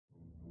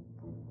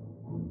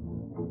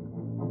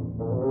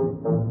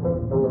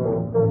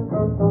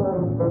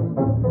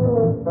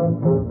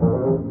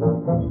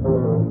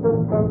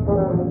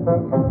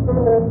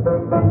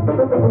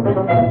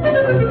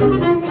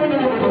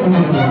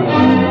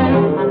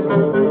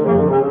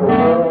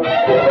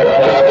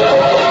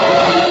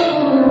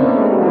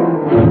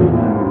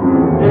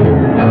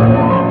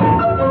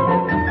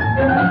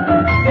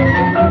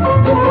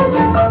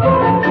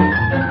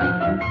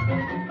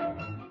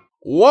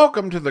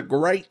Welcome to the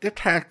great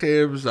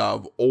detectives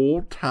of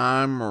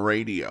old-time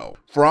radio.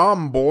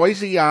 From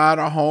Boise,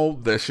 Idaho,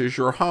 this is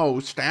your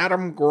host,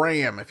 Adam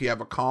Graham. If you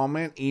have a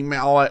comment,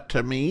 email it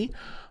to me,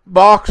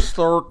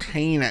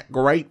 box13 at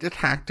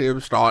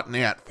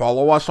greatdetectives.net.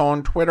 Follow us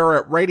on Twitter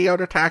at Radio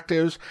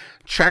Detectives.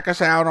 Check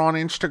us out on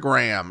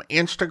Instagram,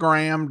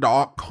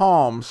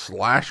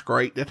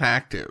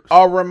 instagram.com/greatdetectives.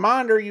 A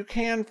reminder, you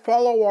can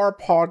follow our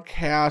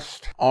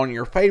podcast on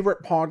your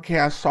favorite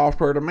podcast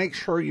software to make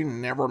sure you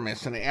never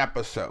miss an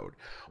episode.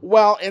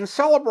 Well, in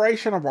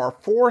celebration of our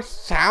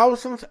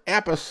 4,000th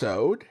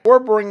episode, we're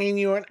bringing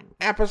you an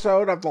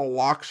episode of the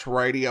Lux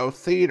Radio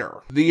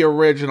Theater. The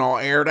original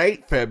air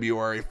date,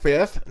 February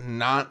 5th,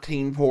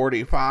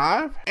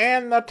 1945,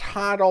 and the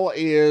title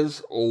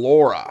is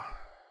Laura.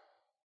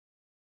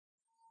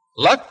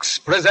 Lux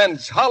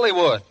presents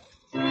Hollywood.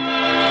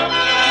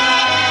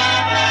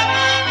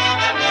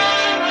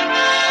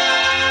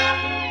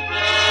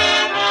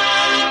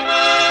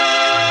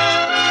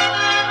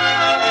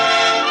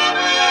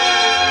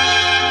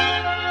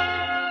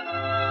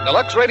 The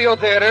Lux Radio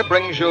Theater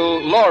brings you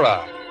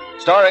Laura,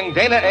 starring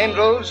Dana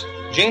Andrews,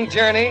 Gene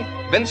Tierney,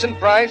 Vincent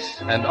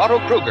Price, and Otto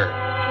Kruger.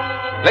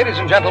 Ladies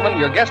and gentlemen,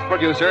 your guest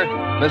producer,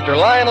 Mr.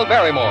 Lionel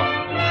Barrymore.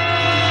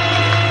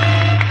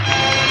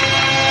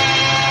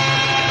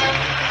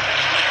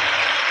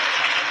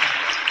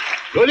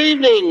 Good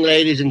evening,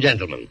 ladies and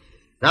gentlemen.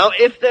 Now,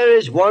 if there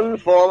is one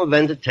form of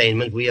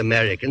entertainment we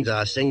Americans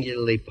are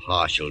singularly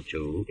partial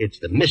to, it's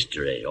the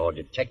mystery or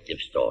detective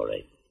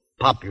story,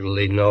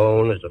 popularly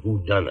known as a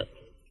whodunit.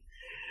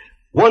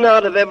 1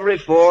 out of every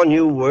 4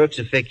 new works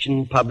of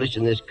fiction published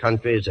in this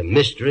country is a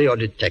mystery or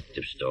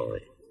detective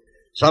story.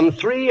 Some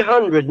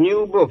 300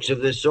 new books of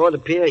this sort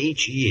appear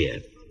each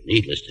year.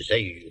 Needless to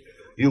say,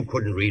 you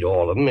couldn't read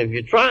all of them if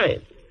you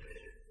tried.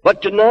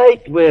 But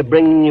tonight, we're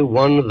bringing you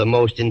one of the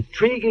most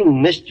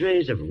intriguing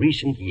mysteries of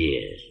recent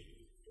years,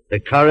 the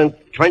current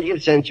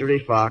 20th Century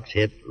Fox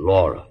hit,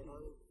 Laura.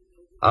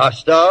 Our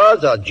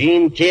stars are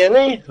Gene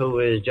Tierney, who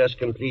is just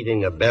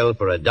completing a Bell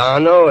for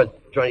Adano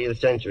at 20th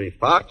Century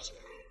Fox,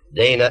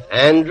 Dana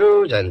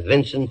Andrews, and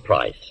Vincent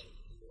Price,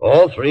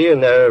 all 3 in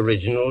their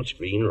original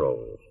screen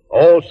roles.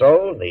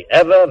 Also, the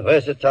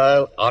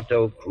ever-versatile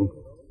Otto Kruger.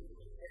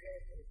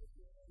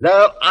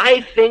 Now,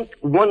 I think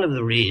one of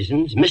the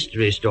reasons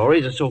mystery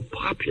stories are so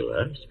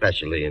popular,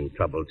 especially in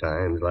troubled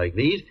times like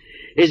these,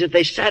 is that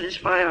they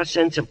satisfy our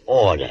sense of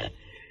order.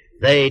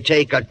 They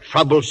take a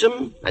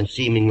troublesome and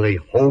seemingly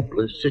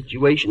hopeless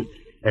situation,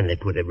 and they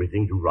put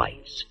everything to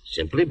rights,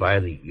 simply by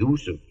the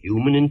use of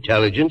human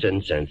intelligence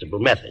and sensible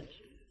methods.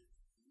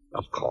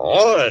 Of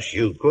course,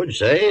 you could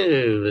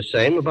say the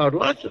same about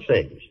lots of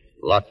things.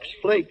 Lux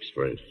Flakes,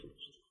 for instance.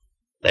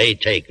 They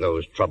take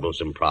those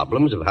troublesome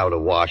problems of how to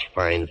wash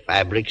fine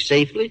fabric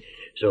safely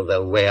so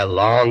they'll wear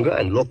longer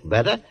and look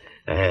better,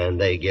 and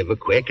they give a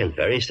quick and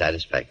very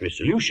satisfactory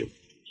solution,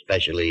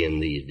 especially in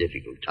these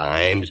difficult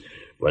times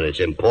when it's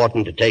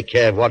important to take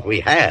care of what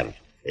we have.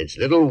 It's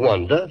little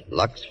wonder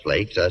Lux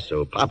Flakes are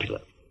so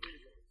popular.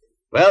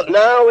 Well,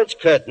 now it's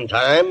curtain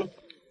time,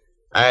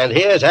 and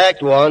here's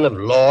Act 1 of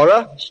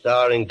Laura,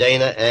 starring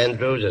Dana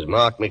Andrews as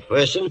Mark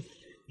McPherson,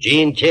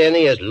 Gene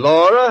Tierney as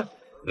Laura,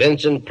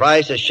 Vincent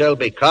Price as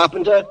Shelby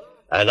Carpenter,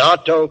 and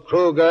Otto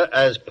Kruger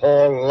as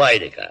Paul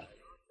Leidecker.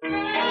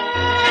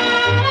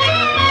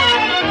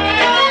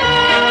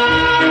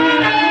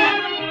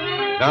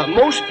 Now,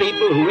 most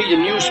people who read a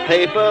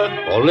newspaper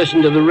or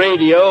listen to the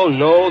radio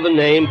know the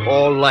name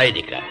Paul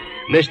Leidecker.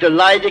 Mr.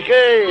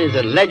 Leidecker is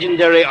a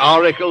legendary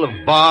oracle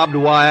of barbed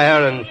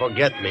wire and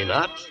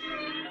forget-me-nots,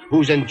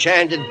 whose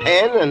enchanted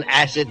pen and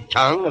acid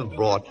tongue have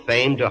brought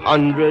fame to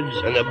hundreds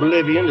and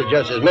oblivion to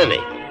just as many.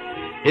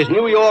 His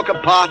New York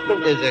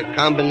apartment is a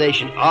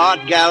combination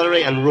art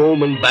gallery and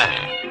Roman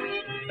bath.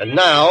 And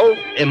now,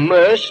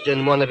 immersed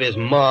in one of his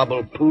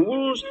marble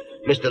pools,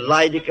 Mr.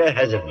 Leidecker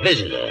has a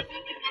visitor,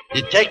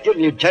 Detective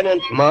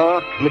Lieutenant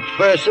Mark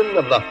McPherson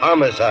of the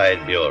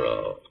Homicide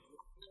Bureau.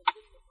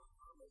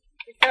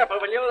 Be careful,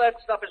 will you? That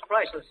stuff is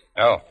priceless.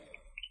 Oh.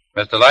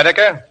 Mr.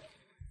 Leidecker?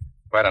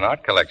 Quite an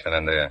art collection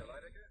in there.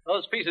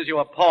 Those pieces you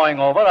are pawing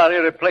over are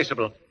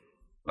irreplaceable.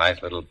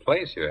 Nice little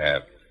place you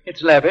have.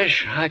 It's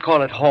lavish. I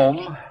call it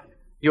home.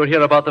 You'll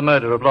hear about the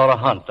murder of Laura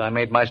Hunt. I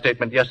made my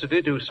statement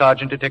yesterday to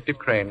Sergeant Detective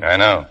Crane. I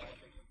know.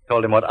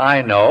 Told him what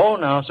I know.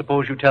 Now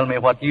suppose you tell me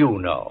what you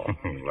know.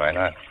 Why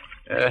not?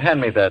 Hand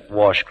me that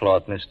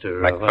washcloth, Mr.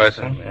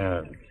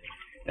 McPherson.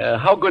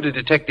 How good a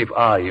detective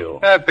are you?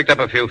 I've picked up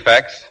a few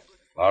facts.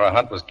 Laura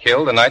Hunt was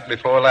killed the night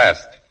before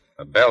last.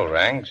 A bell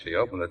rang. She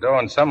opened the door,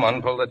 and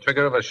someone pulled the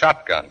trigger of a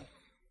shotgun. It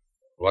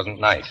wasn't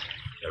nice.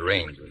 The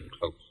range was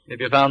close. Have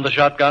you found the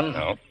shotgun?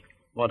 No.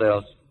 What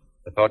else?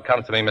 The thought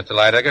comes to me, Mr.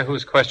 Leidecker,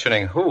 who's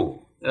questioning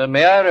who?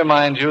 May I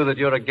remind you that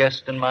you're a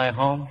guest in my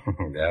home?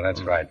 Yeah,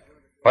 that's right.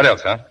 What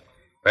else, huh?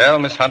 Well,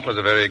 Miss Hunt was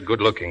a very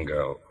good-looking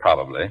girl,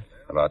 probably.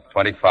 About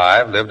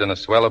 25, lived in a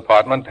swell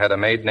apartment, had a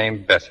maid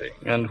named Bessie.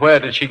 And where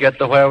did she get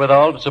the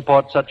wherewithal to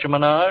support such a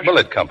menage?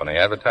 Bullet Company,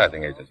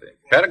 advertising agency.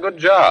 She had a good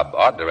job,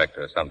 art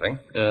director or something.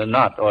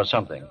 Not or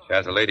something. She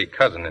has a lady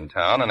cousin in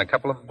town and a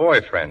couple of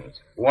boyfriends.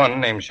 One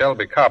named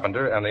Shelby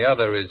Carpenter, and the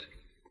other is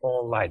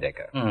Paul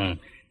Lydecker.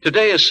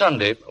 Today is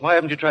Sunday. Why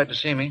haven't you tried to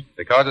see me?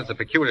 Because it's a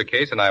peculiar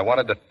case, and I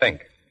wanted to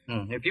think.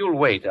 If you'll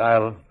wait,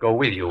 I'll go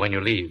with you when you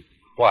leave.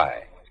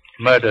 Why?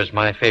 Murder's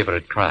my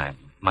favorite crime.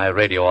 My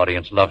radio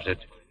audience loves it.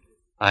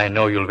 I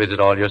know you'll visit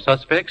all your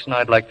suspects, and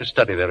I'd like to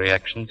study their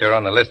reactions. You're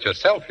on the list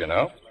yourself, you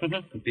know.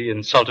 Be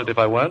insulted if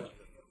I weren't.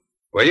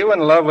 Were you in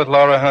love with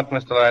Laura Hunt,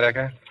 Mr.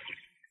 Lydecker?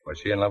 Was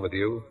she in love with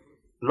you?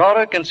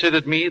 Laura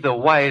considered me the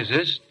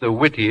wisest, the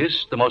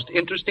wittiest, the most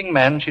interesting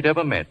man she'd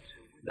ever met.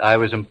 I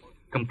was in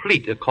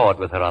complete accord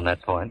with her on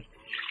that point.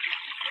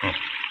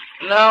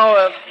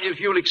 Now, if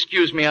you'll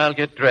excuse me, I'll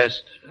get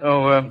dressed.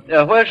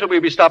 Where shall we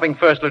be stopping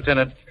first,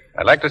 Lieutenant?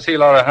 I'd like to see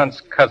Laura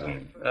Hunt's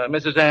cousin.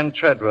 Mrs. Ann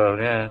Treadwell,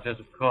 yes,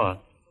 of course.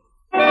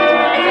 I'd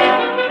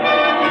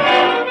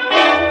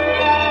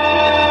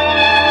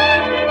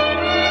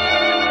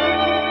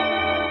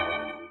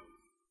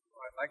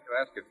like to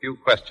ask a few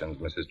questions,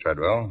 Mrs.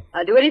 Treadwell.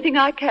 I'll do anything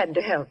I can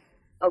to help.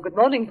 Oh, good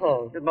morning,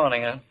 Paul. Good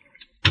morning, Ann.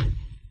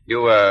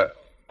 You were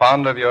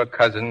fond of your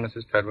cousin,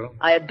 Mrs. Treadwell?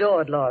 I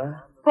adored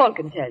Laura. Paul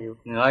can tell you.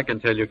 I can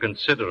tell you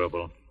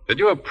considerable. Did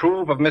you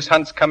approve of Miss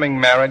Hunt's coming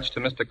marriage to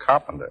Mr.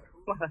 Carpenter?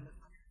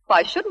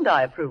 Why shouldn't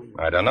I approve?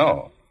 I don't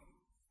know.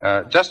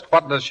 Just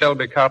what does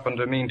Shelby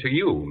Carpenter mean to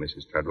you,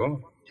 Mrs.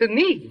 Treadwell? To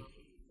me?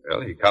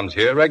 Well, he comes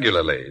here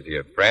regularly. Is he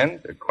a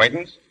friend,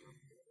 acquaintance?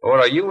 Or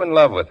are you in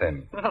love with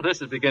him? Well,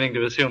 this is beginning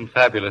to assume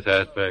fabulous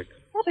aspects.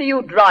 What are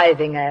you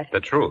driving at? The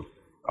truth.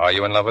 Are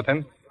you in love with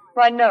him?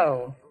 Why,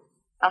 no.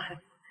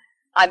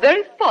 I'm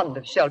very fond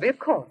of Shelby, of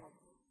course.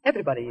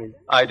 Everybody is.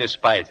 I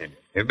despise him.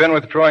 You've been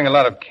withdrawing a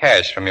lot of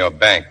cash from your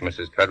bank,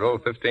 Mrs. Treadwell.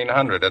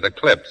 $1,500 at a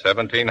clip.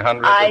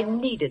 $1,700. I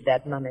needed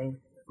that money.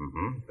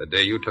 The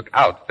day you took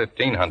out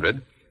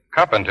 $1,500,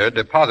 Carpenter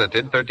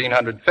deposited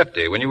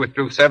 $1,350. When you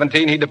withdrew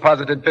 $17, he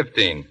deposited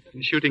 $15.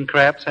 You shooting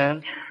craps,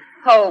 Ann?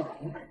 Oh,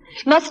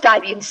 must I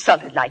be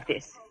insulted like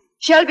this?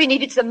 Shelby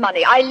needed some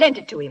money. I lent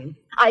it to him.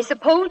 I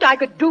supposed I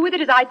could do with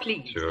it as I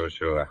pleased.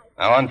 Sure.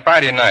 Now, on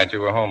Friday night, you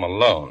were home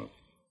alone.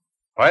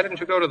 Why didn't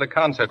you go to the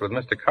concert with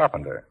Mr.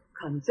 Carpenter?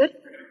 Concert?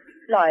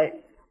 Why,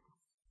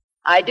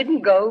 I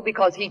didn't go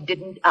because he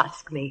didn't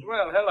ask me.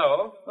 Well,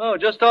 hello. Oh,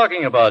 just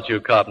talking about you,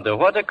 Carpenter.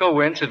 What a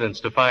coincidence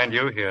to find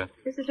you here.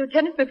 This is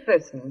Lieutenant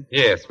McPherson.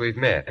 Yes, we've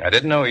met. I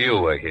didn't know you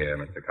were here,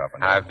 Mr.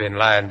 Carpenter. I've been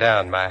lying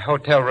down. My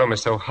hotel room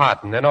is so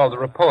hot, and then all the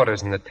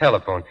reporters and the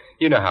telephone.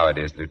 You know how it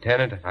is,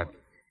 Lieutenant.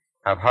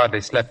 I've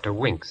hardly slept a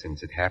wink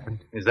since it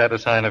happened. Is that a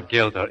sign of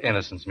guilt or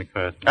innocence,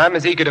 McPherson? I'm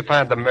as eager to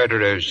find the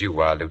murderer as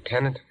you are,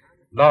 Lieutenant.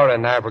 Laura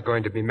and I were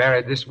going to be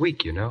married this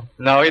week, you know.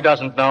 No, he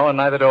doesn't know, and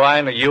neither do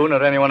I, nor you,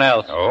 nor anyone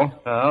else. Oh?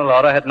 Well,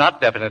 Laura had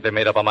not definitely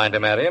made up her mind to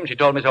marry him. She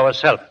told me so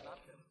herself.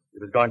 She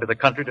was going to the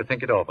country to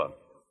think it over.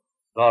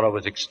 Laura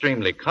was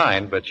extremely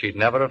kind, but she'd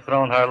never have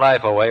thrown her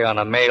life away on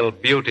a male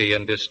beauty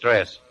in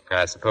distress.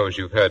 I suppose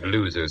you've heard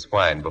losers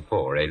whine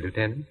before, eh,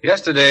 Lieutenant?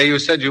 Yesterday, you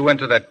said you went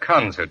to that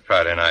concert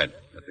Friday night,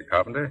 Mr.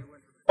 Carpenter.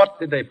 What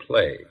did they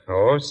play?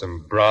 Oh,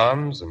 some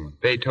Brahms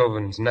and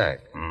Beethoven's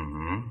Night.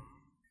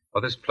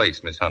 Well, this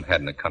place Miss Hunt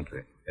had in the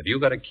country. Have you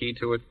got a key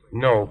to it?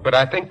 No, but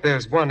I think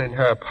there's one in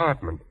her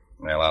apartment.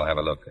 Well, I'll have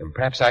a look. And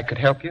perhaps I could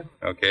help you?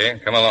 Okay,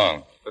 come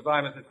along.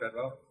 Goodbye, Mrs.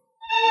 Treadwell.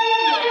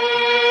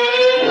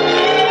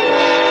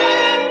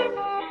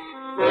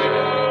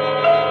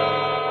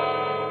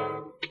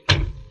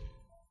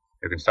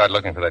 You can start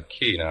looking for that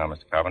key now,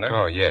 Mr. Carpenter.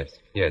 Oh, yes.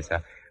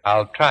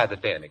 I'll try the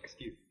den.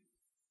 Excuse me.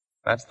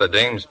 That's the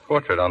dame's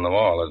portrait on the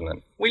wall, isn't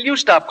it? Will you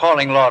stop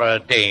calling Laura a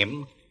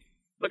dame?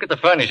 Look at the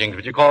furnishings.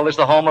 Would you call this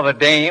the home of a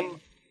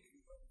dame?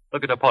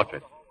 Look at her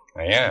portrait.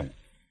 I am.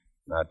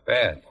 Not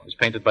bad. It was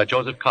painted by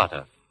Joseph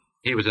Carter.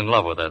 He was in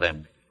love with her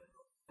then.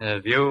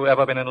 Have you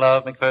ever been in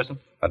love, McPherson?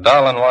 A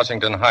doll in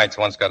Washington Heights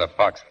once got a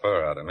fox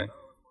fur out of me.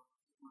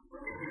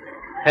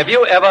 Have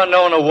you ever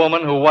known a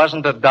woman who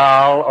wasn't a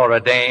doll or a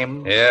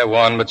dame? Yeah,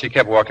 one, but she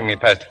kept walking me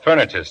past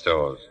furniture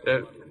stores.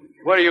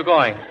 Where are you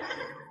going?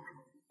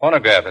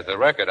 Phonograph is a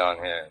record on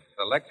here.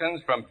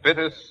 Selections from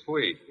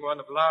Bittersweet.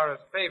 One of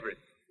Laura's favorites.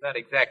 Not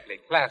exactly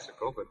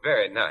classical, but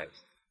very nice.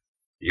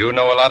 You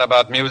know a lot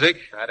about music?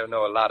 I don't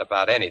know a lot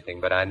about anything,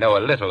 but I know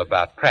a little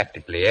about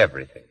practically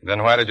everything.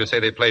 Then why did you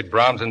say they played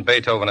Brahms and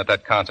Beethoven at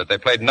that concert? They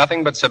played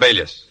nothing but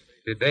Sibelius.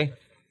 Did they?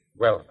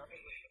 Well,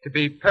 to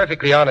be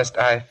perfectly honest,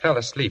 I fell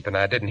asleep and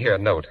I didn't hear a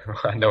note.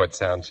 I know it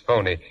sounds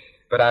phony,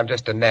 but I'm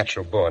just a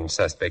natural-born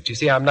suspect. You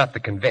see, I'm not the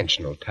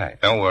conventional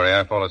type. Don't worry,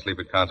 I fall asleep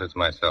at concerts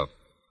myself.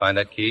 Find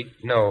that key?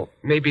 No,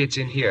 maybe it's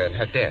in here in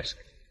her desk.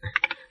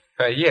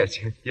 Yes,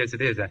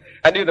 it is.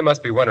 I knew there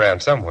must be one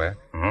around somewhere.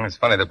 It's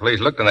funny, the police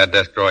looked in that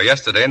desk drawer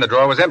yesterday and the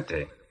drawer was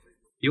empty.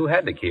 You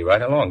had the key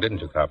right along, didn't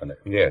you, Carpenter?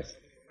 Yes.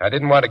 I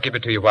didn't want to give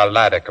it to you while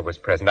Lydecker was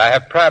present. I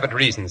have private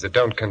reasons that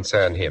don't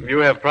concern him. You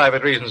have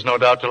private reasons, no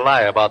doubt, to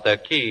lie about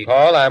that key.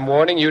 Paul, I'm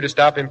warning you to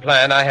stop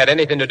implying I had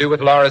anything to do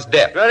with Laura's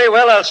death. Very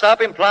well, I'll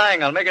stop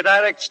implying. I'll make a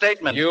direct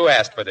statement. You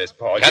asked for this,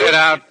 Paul. Cut it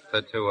out,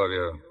 the two of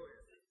you.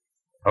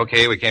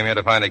 Okay, we came here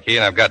to find a key,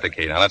 and I've got the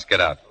key. Now, let's get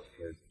out.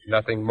 There's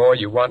nothing more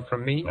you want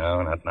from me?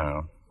 No, not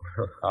now.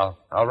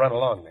 I'll run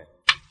along then.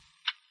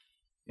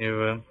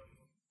 You,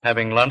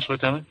 having lunch,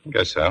 Lieutenant?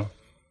 Guess so.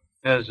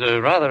 There's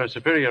rather a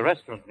superior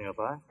restaurant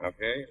nearby.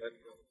 Okay, let's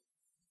go.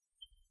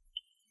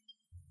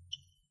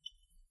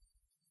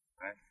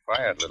 Nice,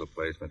 quiet little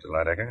place, Mr.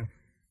 Lydecker.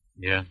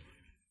 Yeah.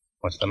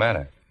 What's the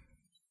matter?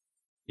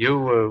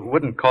 You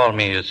wouldn't call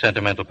me a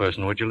sentimental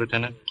person, would you,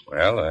 Lieutenant?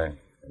 Well,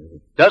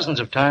 Dozens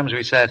of times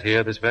we sat here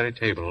at this very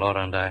table,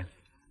 Laura and I.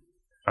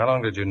 how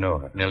long did you know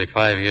her? Nearly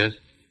 5 years.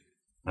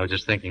 I was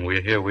just thinking,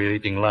 we're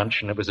eating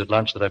lunch, and it was at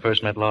lunch that I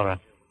first met Laura.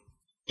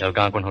 The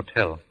Algonquin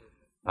Hotel.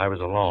 I was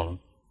alone.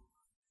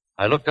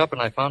 I looked up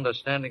and I found her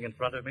standing in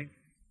front of me.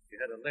 She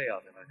had a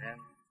layout in her hand.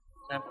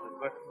 Sample of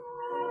work.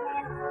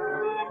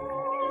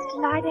 Mr.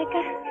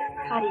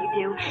 Lydecker, how do you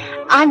do?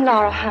 I'm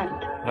Laura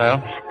Hunt.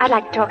 Well, I'd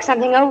like to talk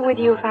something over with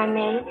you, if I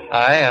may.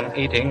 I am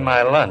eating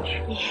my lunch.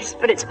 Yes,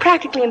 but it's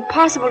practically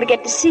impossible to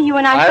get to see you,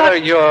 and I Either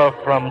thought... you're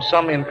from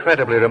some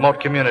incredibly remote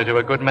community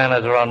where good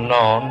manners are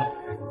unknown,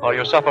 or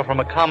you suffer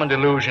from a common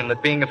delusion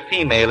that being a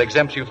female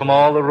exempts you from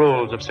all the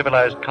rules of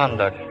civilized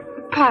conduct.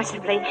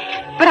 Possibly.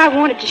 But I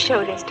wanted to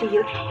show this to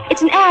you.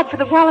 It's an ad for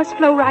the Wallace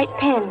Flow-Wright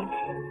pen.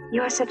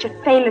 You're such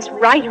a famous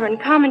writer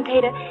and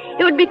commentator.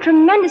 It would be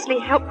tremendously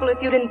helpful if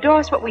you'd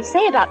endorse what we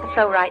say about the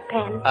Flow-Wright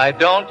pen. I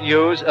don't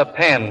use a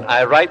pen.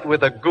 I write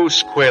with a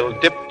goose quill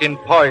dipped in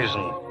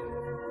poison.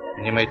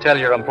 And you may tell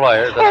your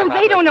employers that... Oh,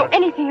 they don't know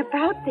anything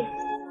about this.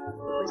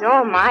 It was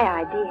all my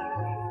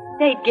idea.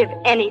 They'd give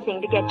anything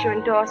to get your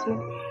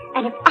endorsement.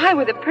 And if I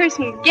were the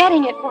person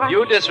getting it, why...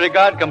 You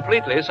disregard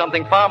completely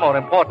something far more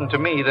important to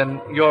me than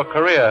your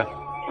career.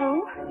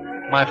 Oh?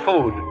 My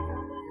food.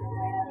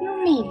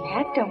 You mean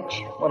that, don't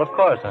you? Well, of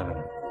course I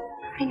mean.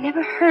 I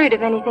never heard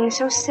of anything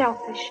so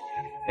selfish.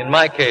 In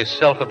my case,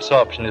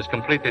 self-absorption is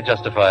completely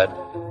justified.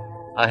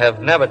 I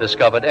have never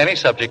discovered any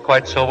subject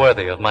quite so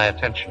worthy of my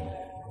attention.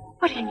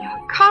 But in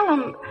your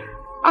column,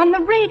 on the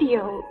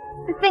radio,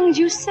 the things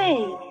you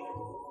say,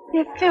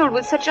 they're filled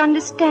with such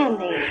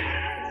understanding,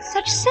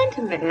 such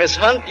sentiment. Miss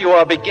Hunt, you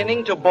are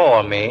beginning to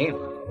bore me.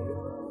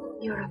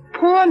 You're a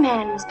poor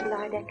man, Mr.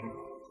 Lydecker.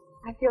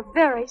 I feel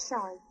very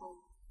sorry for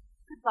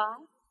you.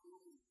 Goodbye.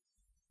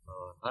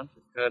 Hunt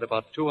occurred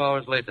about 2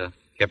 hours later.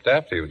 Kept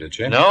after you, did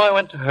she? No, I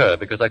went to her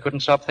because I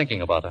couldn't stop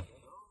thinking about her.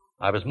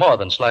 I was more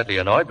than slightly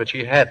annoyed, but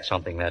she had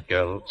something, that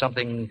girl.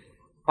 Something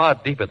far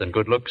deeper than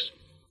good looks.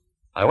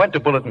 I went to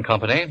Bulletin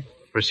Company,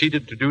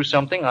 proceeded to do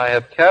something I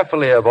have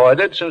carefully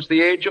avoided since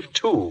the age of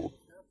 2.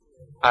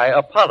 I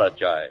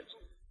apologized.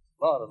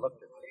 Laura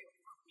looked at me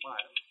and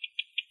smiled.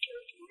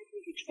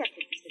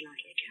 Accepted, Mr.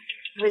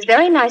 Lydecker. It was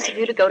very nice of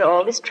you to go to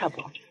all this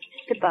trouble.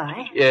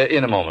 Goodbye.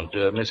 In a moment,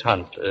 Miss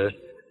Hunt.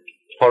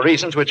 For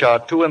reasons which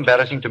are too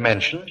embarrassing to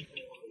mention,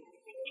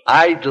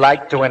 I'd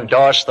like to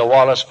endorse the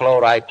Wallace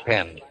Flow-Wright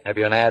pen. Have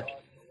you an ad?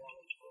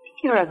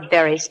 You're a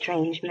very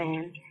strange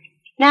man.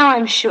 Now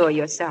I'm sure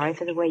you're sorry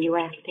for the way you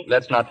acted.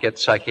 Let's not get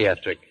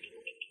psychiatric.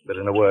 But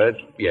in a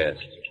word, yes.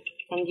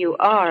 And you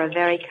are a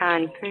very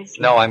kind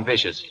person. No, I'm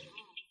vicious.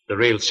 The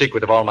real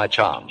secret of all my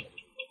charm.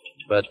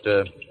 But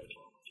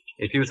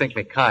if you think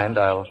me kind,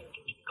 I'll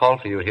call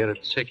for you here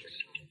at 6.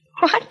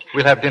 What?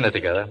 We'll have dinner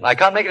together. I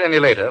can't make it any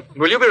later.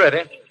 Will you be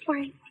ready?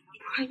 Why,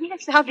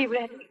 yes, I'll be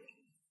ready.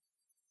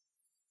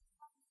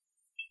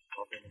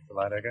 Okay, Mr.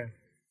 Lydecker.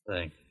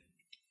 Thanks.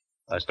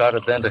 I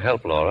started then to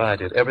help Laura. I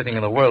did everything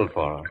in the world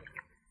for her.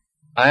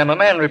 I am a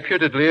man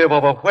reputedly of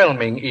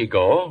overwhelming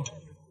ego,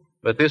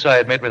 but this I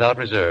admit without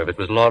reserve. It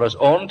was Laura's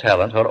own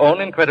talent, her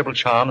own incredible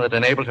charm that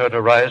enabled her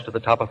to rise to the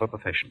top of her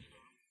profession.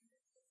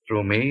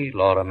 Through me,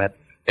 Laura met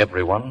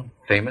everyone,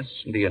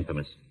 famous and the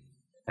infamous.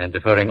 And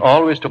deferring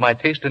always to my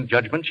taste and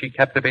judgment, she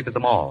captivated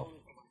them all.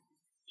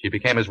 She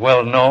became as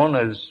well known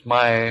as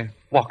my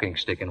walking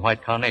stick in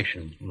white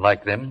carnation.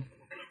 Like them,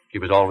 she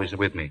was always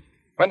with me.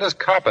 When does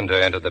Carpenter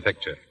enter the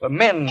picture?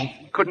 Men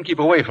couldn't keep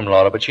away from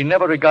Laura, but she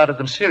never regarded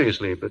them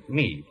seriously, but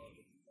me.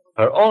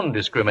 Her own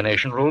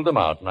discrimination ruled them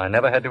out, and I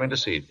never had to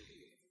intercede.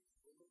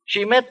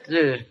 She met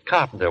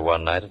Carpenter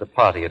one night at a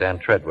party at Ann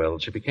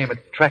Treadwell's. She became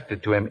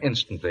attracted to him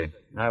instantly.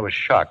 I was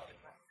shocked.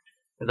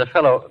 There's a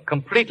fellow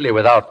completely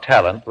without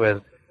talent,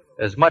 with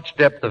as much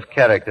depth of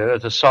character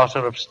as a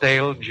saucer of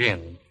stale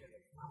gin.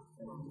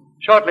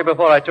 Shortly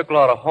before I took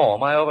Laura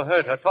home, I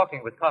overheard her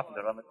talking with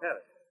Carpenter on the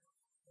terrace.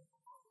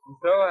 And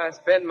so I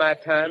spend my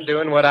time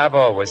doing what I've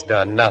always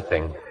done,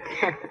 nothing.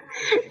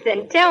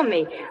 Then tell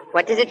me,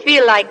 what does it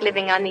feel like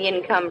living on the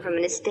income from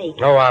an estate?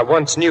 Oh, I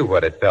once knew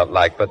what it felt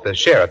like, but the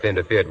sheriff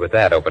interfered with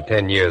that over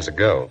 10 years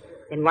ago.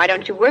 Then why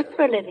don't you work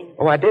for a living?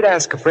 Oh, I did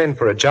ask a friend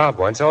for a job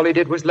once. All he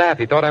did was laugh.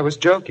 He thought I was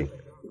joking.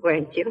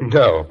 Weren't you?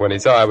 No, when he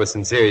saw I was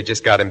sincere, he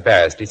just got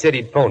embarrassed. He said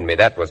he'd phoned me.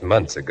 That was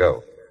months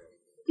ago.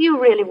 Do you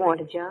really want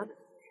a job?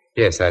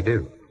 Yes, I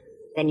do.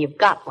 Then you've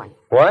got one.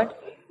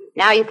 What?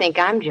 Now you think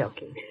I'm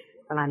joking.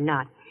 Well, I'm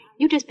not.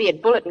 You just be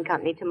at Bulletin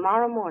Company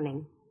tomorrow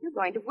morning. You're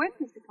going to work,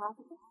 Mr.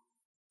 Carpenter.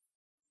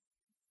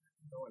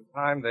 So in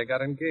time, they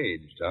got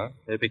engaged, huh?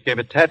 They became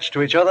attached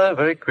to each other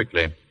very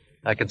quickly.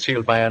 I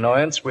concealed my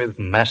annoyance with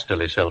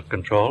masterly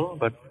self-control,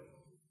 but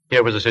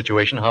here was a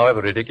situation,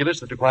 however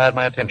ridiculous, that required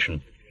my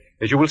attention.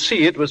 As you will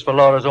see, it was for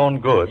Laura's own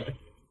good.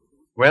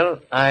 Well,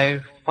 I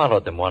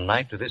followed them one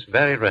night to this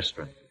very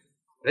restaurant.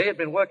 They had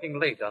been working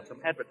late on some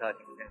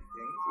advertising campaigns.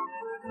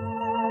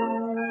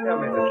 Tell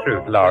me the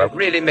truth, Laura.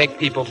 Really make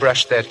people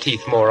brush their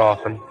teeth more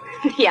often.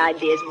 The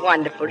idea's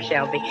wonderful,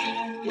 Shelby.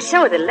 And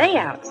so are the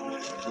layouts.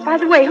 By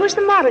the way, who's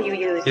the model you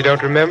used? You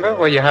don't remember?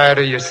 Well, you hired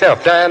her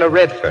yourself, Diana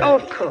Redfern. Oh,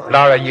 of course.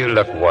 Laura, you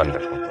look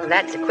wonderful. Well,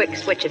 that's a quick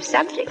switch of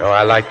subject. Oh,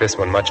 I like this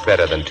one much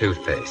better than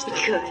toothpaste.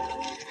 Good.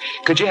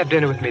 Could you have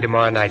dinner with me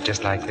tomorrow night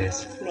just like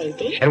this?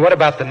 Maybe. And what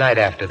about the night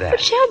after that? But,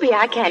 Shelby,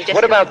 I can't just...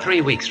 What about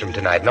 3 weeks from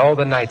tonight and all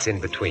the nights in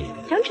between?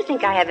 Don't you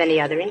think I have any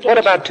other engagement? What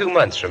about 2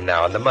 months from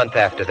now and the month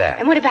after that?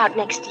 And what about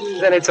next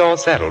year? Then it's all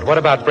settled. What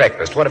about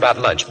breakfast? What about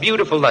lunch?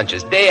 Beautiful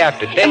lunches, day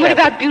after day. And what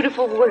about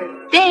beautiful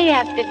work, day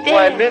after day?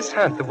 Why, Miss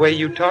Hunt, the way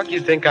you talk,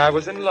 you'd think I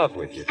was in love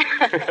with you.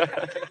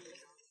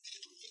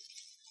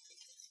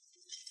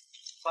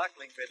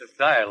 Sparkling bit of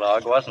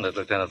dialogue, wasn't it,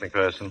 Lieutenant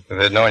McPherson? If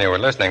they'd known you were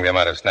listening, they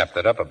might have snapped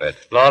it up a bit.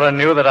 Laura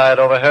knew that I had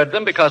overheard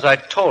them because I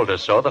told her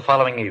so the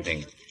following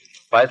evening.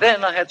 By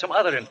then, I had some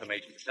other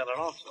information to tell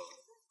her also.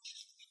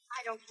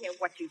 I don't care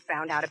what you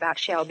found out about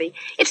Shelby.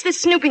 It's the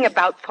snooping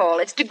about Paul.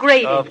 It's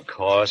degrading. Of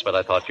course, but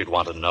I thought you'd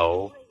want to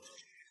know.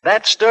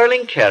 That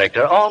sterling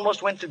character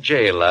almost went to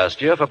jail last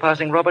year for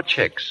passing rubber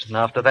checks. And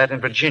after that, in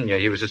Virginia,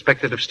 he was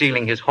suspected of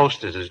stealing his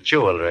hostess's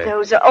jewelry.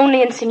 Those are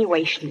only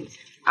insinuations.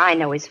 I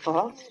know his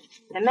fault.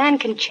 But a man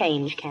can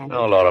change, can't he?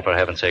 Oh, Laura, for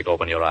heaven's sake,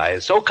 open your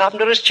eyes. So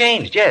Carpenter has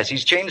changed. Yes,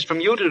 he's changed from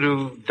you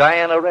to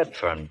Diana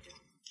Redfern.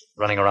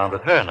 Running around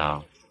with her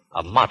now.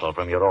 A model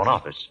from your own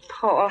office.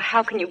 Paul,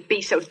 how can you be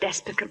so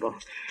despicable?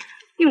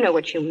 You know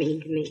what you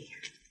mean to me.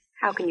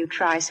 How can you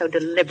try so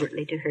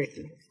deliberately to hurt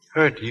me?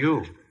 Hurt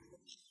you?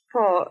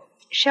 Paul,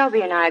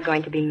 Shelby and I are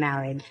going to be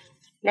married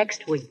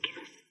next week.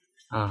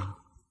 Ah.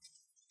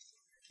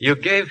 You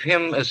gave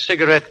him a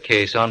cigarette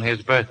case on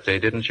his birthday,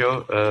 didn't you?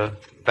 A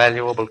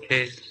valuable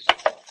case?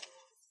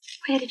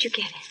 Where did you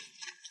get it?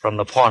 From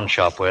the pawn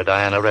shop where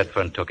Diana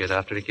Redfern took it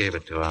after he gave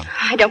it to her.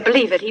 I don't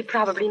believe it. He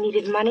probably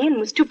needed money and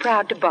was too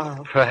proud to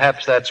borrow.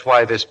 Perhaps that's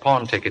why this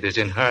pawn ticket is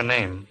in her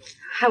name.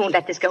 I won't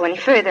let this go any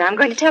further. I'm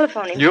going to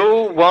telephone him.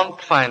 You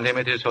won't find him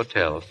at his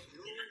hotel.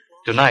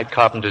 Tonight,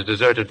 Carpenter's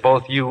deserted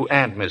both you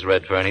and Miss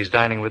Redfern. He's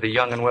dining with a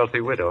young and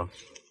wealthy widow.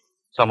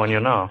 Someone you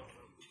know.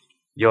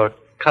 Your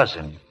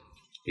cousin.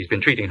 He's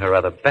been treating her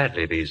rather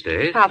badly these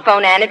days. I'll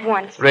phone Anne at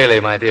once. Really,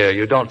 my dear,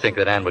 you don't think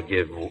that Anne would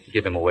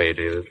give him away,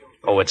 do you?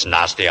 Oh, it's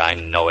nasty, I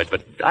know it,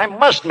 but I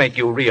must make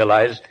you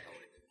realize.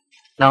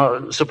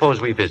 Now, suppose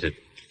we visit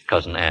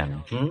Cousin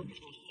Anne,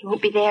 He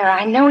won't be there.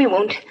 I know he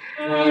won't.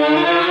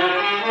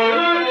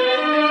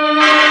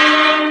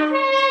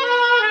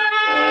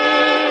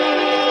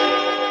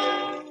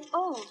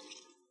 Oh,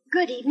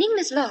 good evening,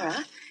 Miss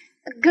Laura.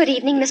 Good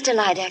evening, Mr.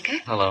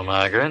 Lydecker. Hello,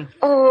 Margaret.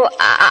 Oh,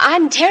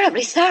 I'm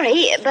terribly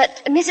sorry,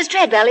 but Mrs.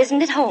 Treadwell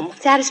isn't at home.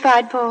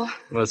 Satisfied, Paul?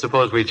 Well,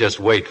 suppose we just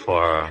wait for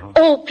her.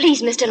 Oh,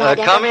 please, Mr.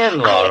 Lydecker. Come in,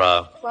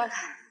 Laura.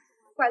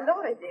 Why,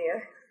 Laura,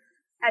 dear.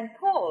 And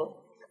Paul.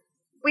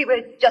 We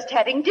were just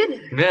having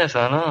dinner. Yes,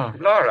 I know.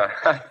 Laura,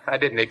 I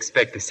didn't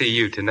expect to see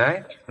you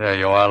tonight. There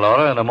you are,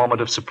 Laura, in a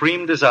moment of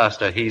supreme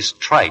disaster. He's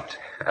trite.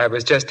 I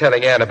was just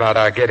telling Anne about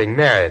our getting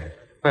married.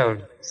 Well,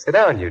 sit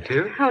down, you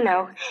two. Oh,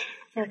 no.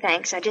 No,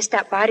 thanks. I just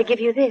stopped by to give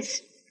you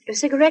this. Your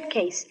cigarette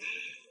case.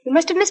 You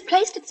must have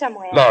misplaced it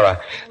somewhere. Laura,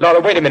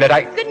 wait a minute.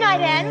 Good night,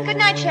 Anne. Good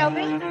night,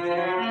 Shelby.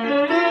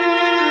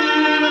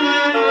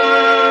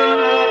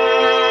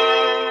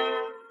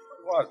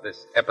 What was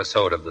this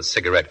episode of the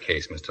cigarette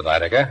case, Mr.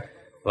 Lydecker?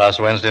 Last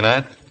Wednesday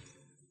night.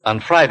 On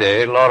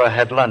Friday, Laura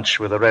had lunch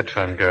with a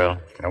Redfern girl.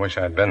 I wish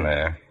I'd been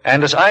there.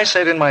 And as I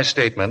said in my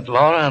statement,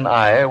 Laura and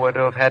I were to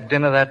have had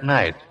dinner that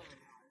night.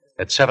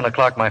 At 7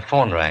 o'clock, my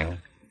phone rang.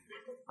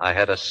 I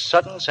had a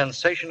sudden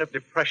sensation of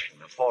depression,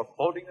 a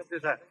foreboding of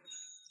disaster.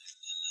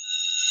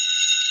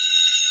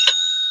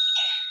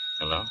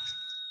 Hello?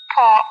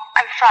 Paul,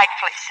 I'm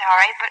frightfully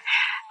sorry, but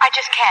I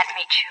just can't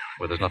meet you.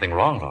 Well, there's nothing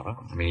wrong, Laura.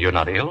 I mean, you're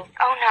not ill?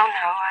 Oh, no.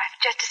 I've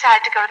just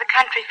decided to go to the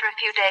country for a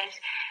few days.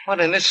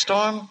 What, in this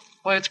storm?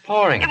 Why, it's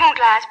pouring. It won't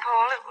last,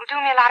 Paul. It will do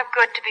me a lot of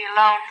good to be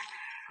alone.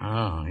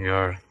 Oh,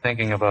 you're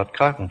thinking about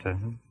Carpenter,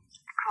 huh?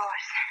 Of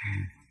course.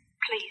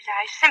 Please,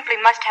 I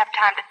simply must have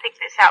time to think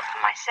this out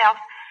for myself.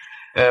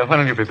 When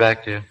will you be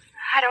back, dear?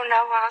 I don't know.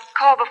 I'll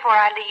call before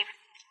I leave.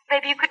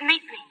 Maybe you could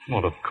meet me.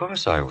 Well, of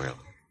course I will.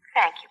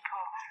 Thank you,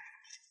 Paul.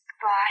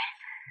 Goodbye.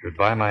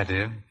 Goodbye, my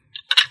dear.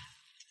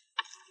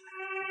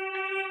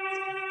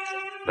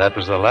 That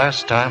was the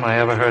last time I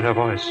ever heard her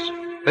voice.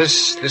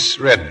 This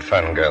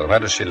Redfern girl, where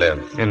does she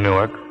live? In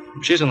Newark.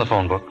 She's in the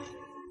phone book.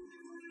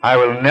 I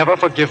will never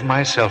forgive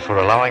myself for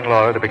allowing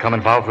Laura to become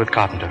involved with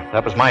Carpenter.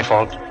 That was my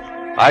fault.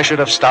 I should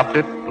have stopped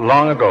it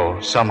long ago,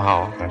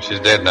 somehow. Well, she's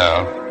dead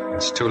now.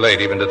 It's too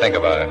late even to think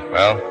about it.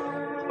 Well,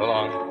 so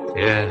long.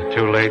 Yeah,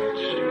 too late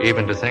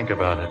even to think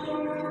about it.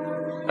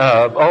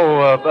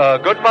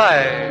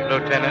 Goodbye,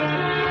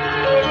 Lieutenant.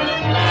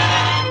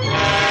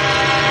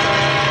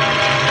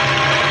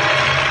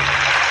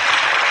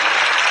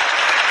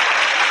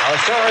 Our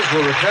stars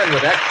will return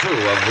with Act 2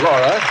 of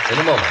Laura in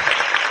a moment.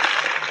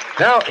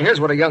 Now, here's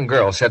what a young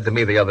girl said to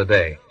me the other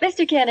day.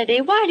 Mr.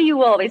 Kennedy, why do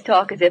you always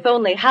talk as if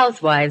only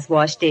housewives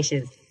wash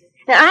dishes?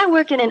 Now, I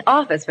work in an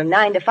office from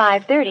 9 to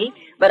 5:30,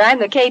 but I'm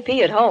the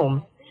KP at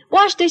home.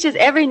 Wash dishes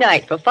every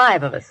night for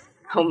 5 of us.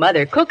 Oh,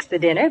 Mother cooks the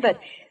dinner, but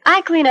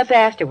I clean up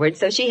afterwards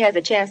so she has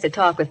a chance to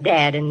talk with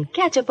Dad and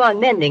catch up on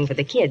mending for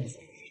the kids.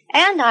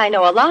 And I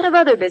know a lot of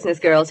other business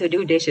girls who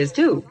do dishes,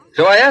 too.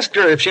 So I asked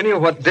her if she knew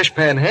what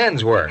dishpan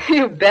hands were.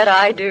 You bet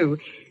I do.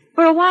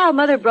 For a while,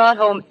 Mother brought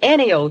home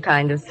any old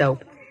kind of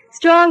soap.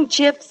 Strong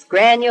chips,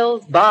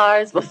 granules,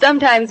 bars. Well,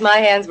 sometimes my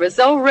hands were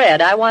so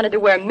red I wanted to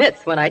wear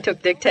mitts when I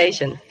took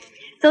dictation.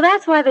 So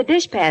that's why the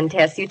dishpan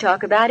tests you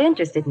talk about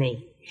interested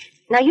me.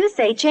 Now, you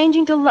say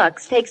changing to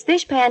Lux takes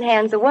dishpan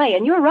hands away,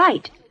 and you're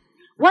right.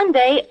 One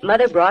day,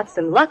 Mother brought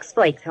some Lux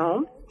Flakes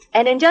home,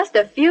 and in just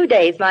a few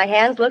days, my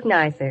hands looked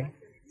nicer.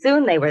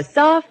 Soon they were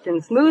soft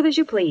and smooth as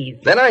you please.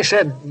 Then I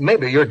said,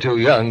 maybe you're too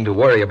young to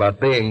worry about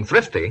being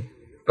thrifty.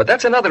 But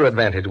that's another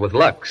advantage with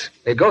Lux.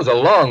 It goes a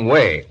long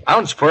way.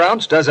 Ounce for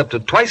ounce does up to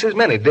twice as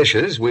many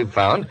dishes, we've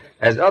found,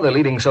 as other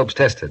leading soaps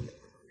tested.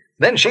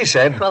 Then she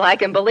said... Well, I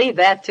can believe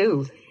that,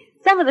 too.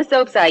 Some of the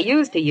soaps I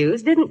used to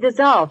use didn't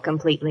dissolve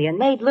completely and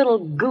made little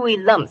gooey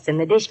lumps in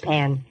the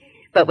dishpan.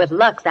 But with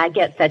Lux, I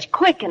get such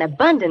quick and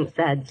abundant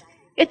suds.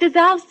 It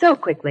dissolves so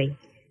quickly.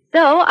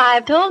 So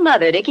I've told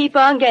Mother to keep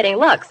on getting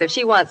Lux if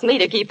she wants me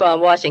to keep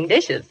on washing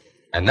dishes.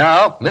 And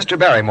now, Mr.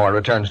 Barrymore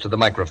returns to the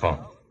microphone.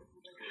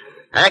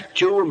 Act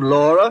 2 of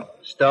Laura,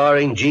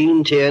 starring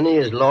Jean Tierney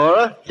as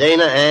Laura,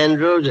 Dana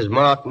Andrews as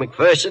Mark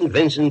McPherson,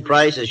 Vincent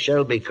Price as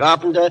Shelby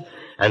Carpenter,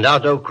 and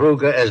Otto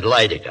Kruger as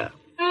Lydica.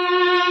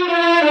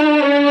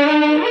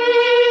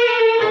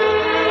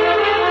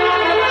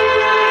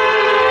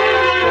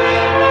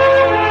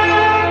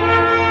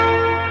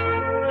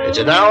 It's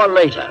an hour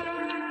later.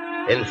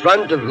 In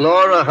front of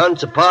Laura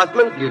Hunt's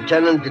apartment,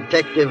 Lieutenant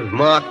Detective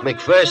Mark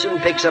McPherson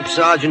picks up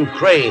Sergeant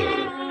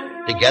Crane.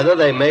 Together,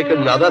 they make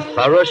another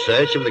thorough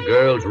search of the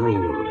girl's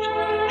rooms.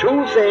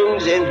 2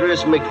 things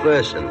interest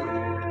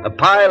McPherson: a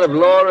pile of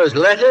Laura's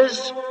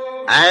letters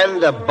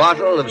and a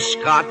bottle of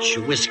Scotch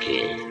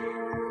whiskey.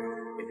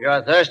 If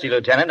you're thirsty,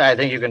 Lieutenant, I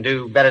think you can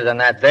do better than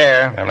that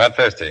there. I'm not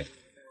thirsty.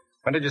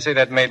 When did you say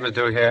that maid was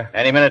due here?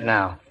 Any minute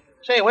now.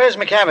 Say, where's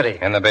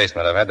McCavity? In the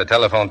basement. I've had the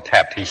telephone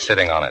tapped. He's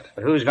sitting on it.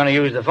 But who's going to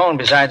use the phone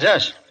besides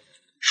us?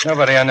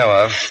 Nobody I know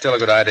of. Still a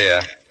good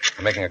idea.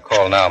 I'm making a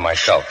call now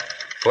myself.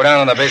 Go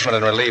down in the basement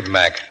and relieve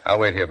Mac. I'll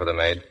wait here for the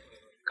maid.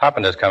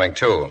 Carpenter's coming,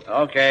 too.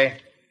 Okay.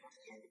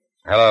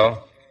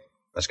 Hello.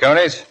 Miss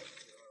Gurney's?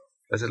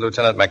 This is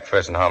Lieutenant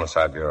McPherson,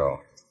 Homicide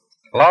Bureau.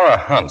 Laura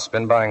Hunt's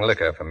been buying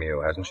liquor from you,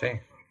 hasn't she?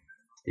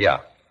 Yeah.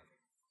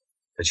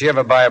 Did she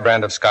ever buy a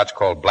brand of scotch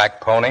called Black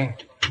Pony?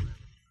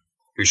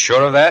 You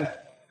sure of that?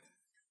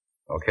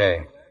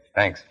 Okay.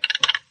 Thanks.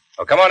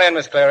 Oh, come on in,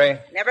 Miss Clary.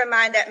 Never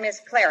mind that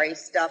Miss Clary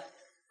stuff.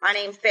 My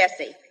name's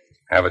Bessie.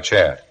 Have a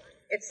chair.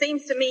 It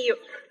seems to me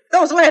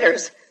Those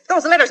letters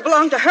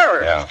belong to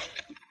her. Yeah.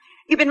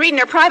 You've been reading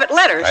her private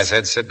letters. I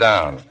said sit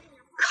down.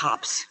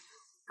 Cops.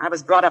 I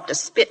was brought up to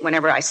spit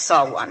whenever I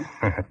saw one.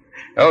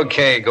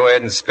 Okay, go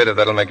ahead and spit if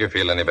that'll make you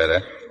feel any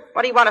better.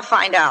 What do you want to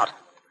find out?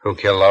 Who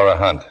killed Laura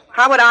Hunt?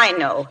 How would I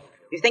know?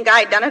 You think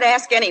I'd done it?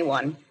 Ask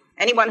anyone.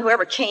 Anyone who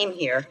ever came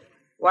here.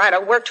 Why, I'd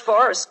have worked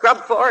for her,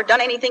 scrubbed for her,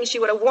 done anything she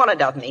would have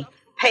wanted of me.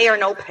 Pay or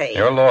no pay.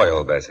 You're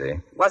loyal, Bessie.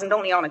 It wasn't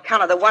only on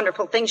account of the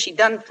wonderful things she'd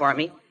done for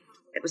me.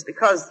 It was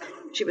because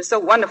she was so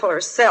wonderful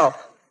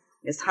herself.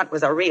 Miss Hunt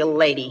was a real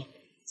lady.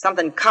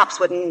 Something cops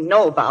wouldn't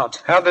know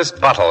about. How'd this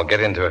bottle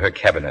get into her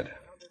cabinet?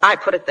 I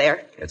put it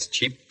there. It's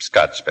cheap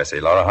scotch, Bessie.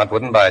 Laura Hunt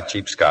wouldn't buy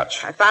cheap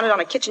scotch. I found it on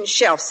a kitchen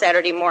shelf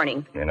Saturday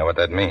morning. You know what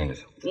that means?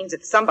 It means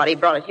that somebody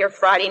brought it here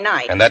Friday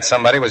night. And that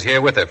somebody was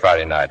here with her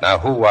Friday night. Now,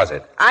 who was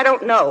it? I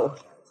don't know.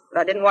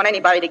 But I didn't want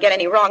anybody to get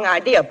any wrong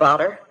idea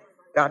about her.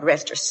 God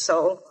rest her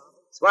soul.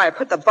 That's why I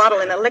put the bottle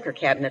in the liquor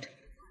cabinet.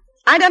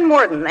 I done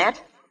more than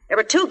that. There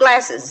were 2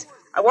 glasses.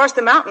 I washed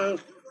them out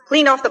and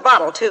cleaned off the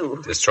bottle,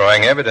 too.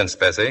 Destroying evidence,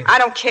 Bessie. I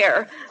don't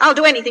care. I'll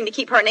do anything to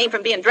keep her name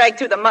from being dragged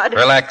through the mud.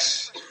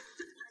 Relax.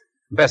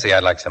 Bessie,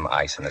 I'd like some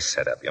ice in this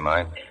setup. You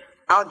mind?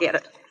 I'll get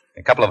it.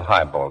 A couple of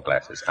highball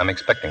glasses. I'm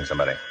expecting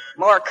somebody.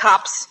 More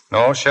cops.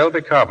 No,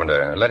 Shelby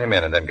Carpenter. Let him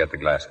in and then get the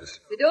glasses.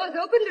 The door's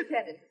open,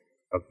 Lieutenant.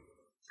 Oh,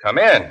 come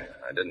in.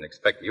 I didn't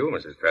expect you,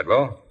 Mrs.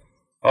 Treadwell.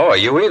 Oh, are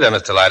you either,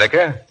 Mr.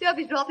 Lydecker?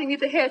 Shelby's dropping me at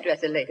the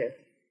hairdresser later.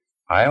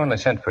 I only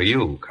sent for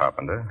you,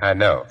 Carpenter. I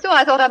know. So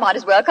I thought I might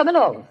as well come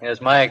along.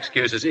 Yes, my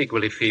excuse is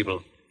equally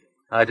feeble.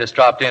 I just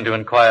dropped in to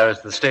inquire as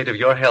to the state of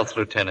your health,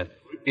 Lieutenant.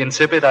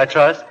 Insipid, I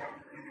trust?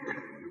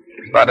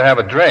 About to have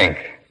a drink.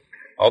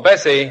 Oh,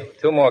 Bessie,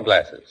 2 more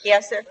glasses.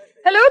 Yes, sir.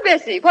 Hello,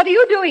 Bessie. What are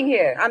you doing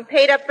here? I'm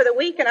paid up for the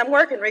week, and I'm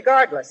working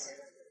regardless.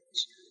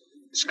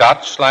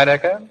 Scotch,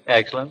 Lydecker?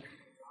 Excellent.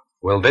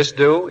 Will this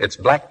do? It's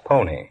Black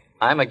Pony.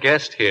 I'm a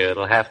guest here.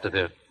 It'll have to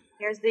do.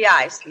 Here's the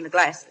ice and the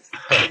glasses.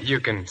 You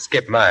can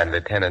skip mine,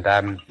 Lieutenant.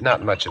 I'm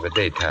not much of a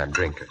daytime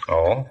drinker.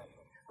 Oh? Well,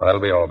 that'll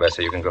be all,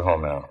 Bessie. You can go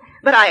home now.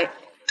 But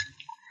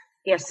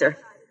Yes, sir.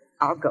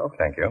 I'll go.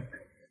 Thank you.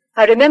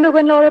 I remember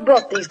when Laura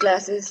bought these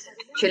glasses.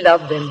 She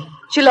loved them.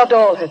 She loved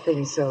all her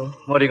things so.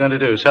 What are you going to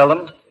do, sell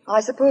them? I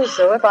suppose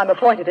so, if I'm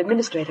appointed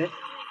administrator.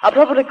 I'll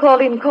probably call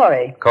in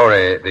Corey.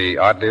 Corey, the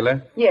art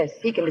dealer? Yes,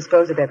 he can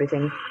dispose of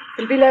everything.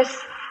 It'll be less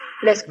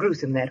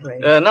gruesome that way.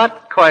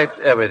 Not quite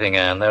everything,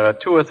 Anne. There are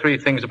 2 or 3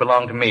 things that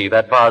belong to me.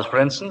 That vase, for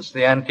instance,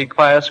 the antique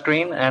fire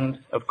screen, and,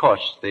 of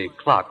course, the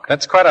clock.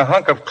 That's quite a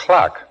hunk of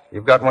clock.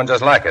 You've got one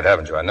just like it,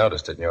 haven't you? I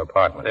noticed it in your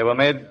apartment. They were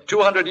made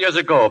 200 years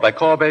ago by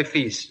Corbet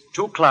Fils.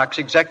 2 clocks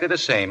exactly the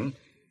same,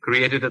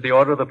 created at the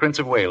order of the Prince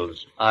of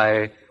Wales.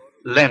 I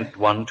lent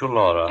one to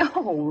Laura.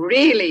 Oh,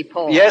 really,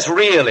 Paul? Yes,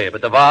 really,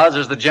 but the vase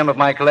is the gem of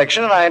my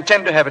collection, and I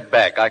intend to have it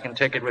back. I can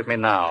take it with me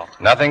now.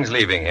 Nothing's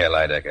leaving here,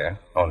 Lydecker.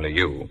 Only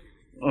you.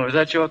 Oh, is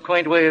that your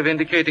quaint way of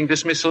indicating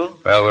dismissal?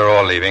 Well, we're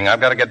all leaving.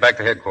 I've got to get back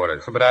to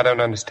headquarters. But I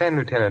don't understand,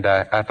 Lieutenant.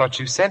 I thought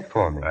you sent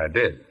for me. I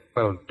did.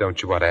 Well,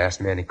 don't you want to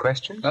ask me any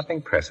questions?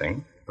 Nothing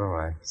pressing. Oh,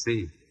 I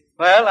see.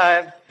 Well,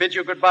 I bid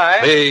you goodbye.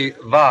 The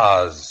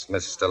vase,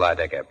 Mr.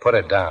 Lydecker. Put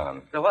it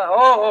down. Go,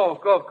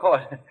 of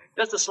course.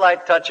 Just a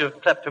slight touch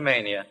of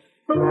kleptomania.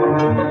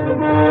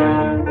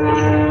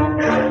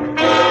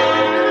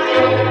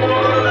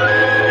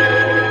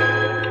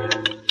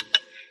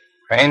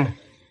 Crane?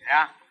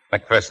 Yeah?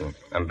 McPherson,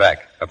 I'm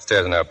back.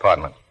 Upstairs in her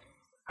apartment.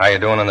 How you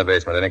doing in the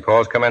basement? Any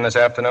calls come in this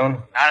afternoon?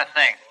 Not a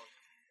thing.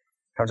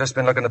 I've just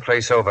been looking the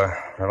place over.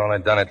 I've only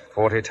done it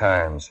 40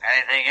 times.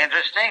 Anything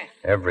interesting?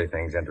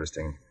 Everything's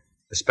interesting.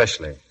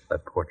 Especially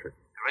that portrait.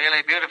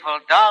 Really beautiful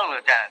doll,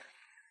 Lieutenant.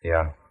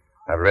 Yeah.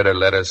 I've read her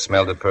letters,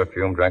 smelled her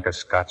perfume, drank her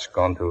scotch,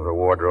 gone through her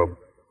wardrobe.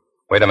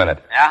 Wait a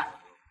minute. Yeah?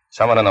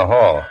 Someone in the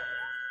hall.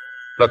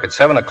 Look, at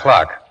 7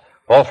 o'clock.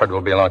 Alford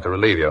will be along to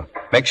relieve you.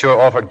 Make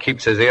sure Alford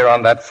keeps his ear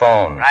on that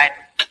phone. Right.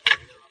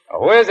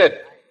 Who is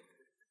it?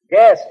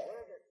 Yes.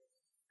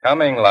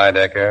 Coming,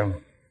 Lydecker.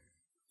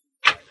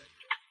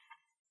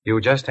 You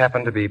just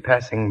happened to be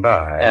passing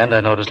by. And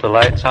I noticed the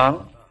lights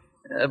on.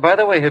 By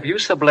the way, have you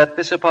sublet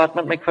this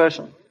apartment,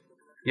 McPherson?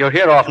 You're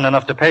here often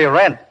enough to pay your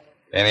rent.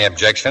 Any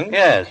objection?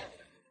 Yes.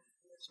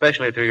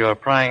 Especially to your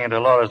prying into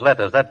Laura's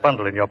letters. That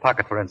bundle in your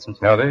pocket, for instance.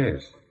 No,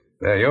 these.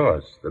 They're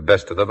yours. The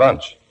best of the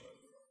bunch.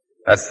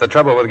 That's the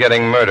trouble with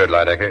getting murdered,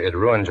 Lydecker. It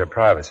ruins your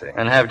privacy.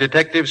 And have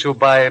detectives who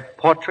buy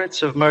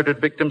portraits of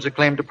murdered victims a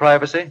claim to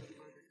privacy?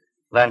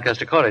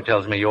 Lancaster Corey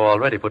tells me you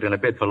already put in a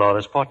bid for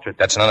Laura's portrait.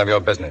 That's none of your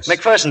business.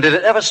 McPherson, did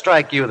it ever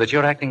strike you that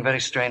you're acting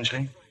very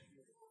strangely?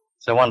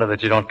 It's a wonder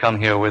that you don't come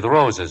here with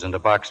roses and a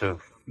box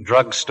of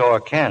drugstore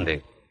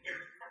candy.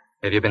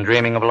 Have you been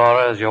dreaming of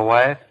Laura as your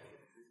wife?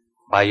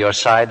 By your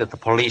side at the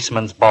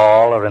policeman's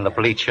ball or in the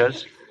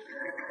bleachers?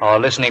 Or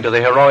listening to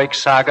the heroic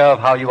saga of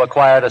how you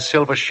acquired a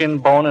silver shin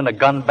bone in a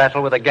gun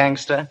battle with a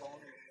gangster?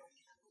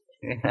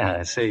 Yeah,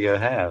 I see you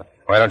have.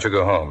 Why don't you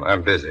go home?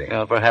 I'm busy.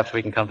 Well, perhaps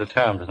we can come to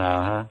terms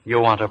now, huh? You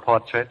want her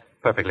portrait?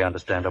 Perfectly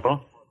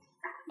understandable.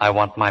 I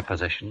want my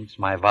possessions,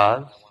 my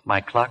vase,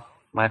 my clock,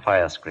 my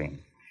fire screen.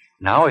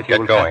 Now, if you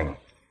Get going.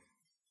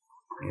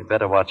 You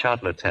better watch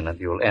out, Lieutenant.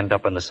 You'll end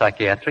up in the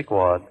psychiatric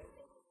ward.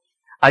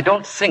 I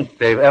don't think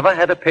they've ever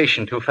had a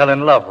patient who fell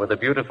in love with a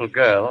beautiful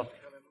girl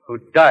who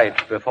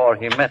died before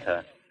he met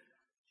her.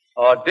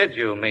 Or did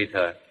you meet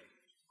her?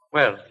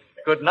 Well,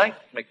 good night,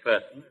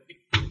 McPherson.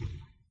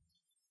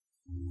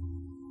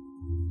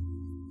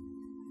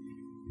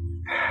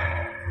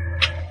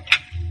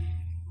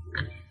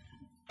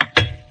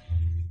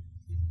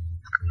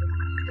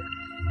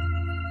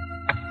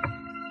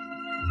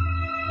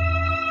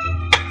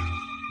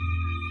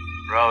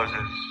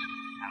 Roses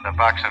and a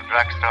box of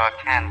drugstore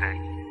candy.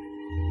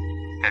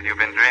 Have you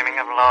been dreaming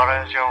of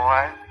Laura as your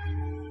wife?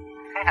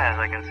 Yes,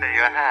 I can see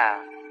you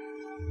have.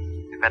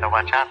 You better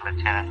watch out,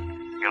 Lieutenant.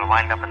 You'll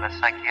wind up in the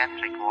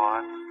psychiatric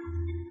ward.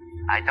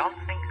 I don't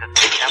think that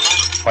they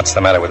ever... What's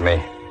the matter with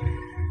me?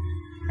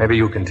 Maybe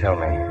you can tell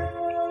me.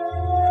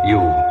 You,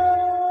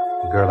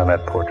 the girl in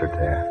that portrait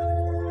there.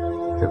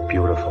 You're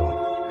beautiful.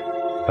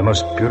 The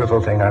most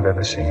beautiful thing I've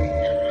ever seen.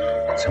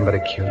 Somebody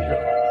killed you.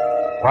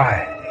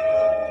 Why?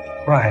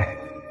 Why?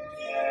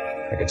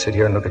 I could sit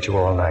here and look at you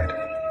all night.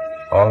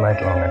 All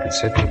night long, I could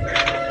sit here.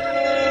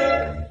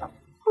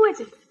 Who is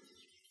it?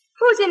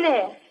 Who's in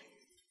there?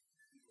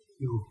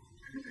 You.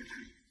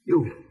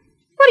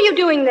 What are you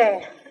doing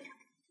there?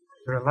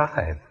 You're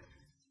alive.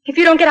 If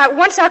you don't get out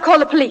once, I'll call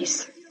the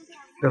police.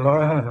 You're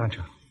Laura Hunt, aren't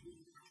you?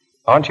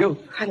 Aren't you?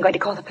 I'm going to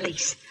call the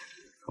police.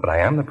 But I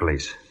am the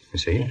police, you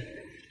see.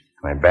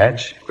 My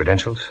badge,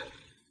 credentials,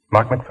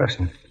 Mark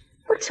McPherson.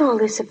 What's all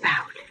this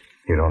about?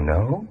 You don't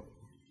know?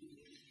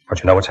 Don't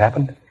you know what's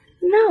happened?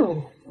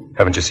 No.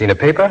 Haven't you seen a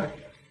paper?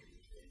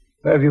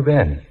 Where have you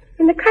been?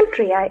 In the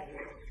country, I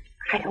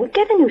don't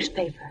get a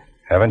newspaper.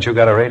 Haven't you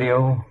got a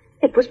radio?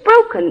 It was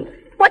broken.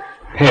 What?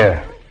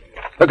 Here.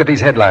 Look at these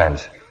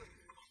headlines.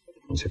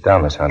 And sit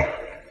down, Miss Hunt.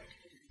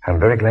 I'm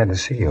very glad to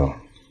see you.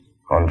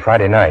 On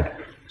Friday night,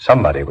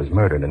 somebody was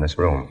murdered in this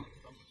room.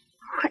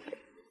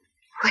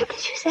 What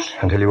did you say?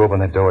 Until you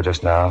opened that door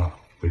just now,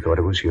 we thought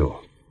it was you.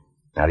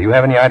 Now, do you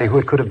have any idea who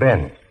it could have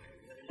been?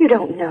 You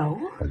don't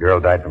know. A girl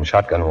died from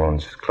shotgun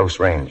wounds, close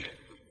range.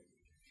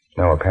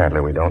 No,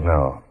 apparently we don't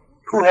know.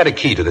 Who had a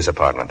key to this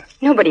apartment?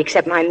 Nobody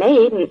except my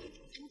maid. And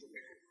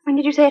when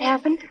did you say it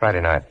happened?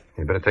 Friday night.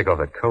 You'd better take off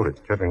that coat.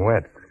 It's dripping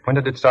wet. When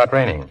did it start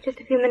raining? Just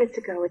a few minutes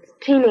ago. It's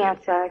teeming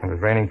outside. It was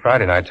raining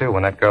Friday night, too,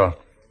 when that girl...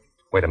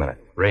 Wait a minute.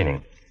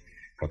 Raining.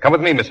 Now, come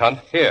with me, Miss Hunt.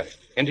 Here,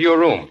 into your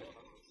room.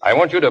 I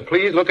want you to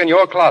please look in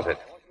your closet.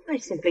 I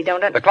simply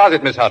don't The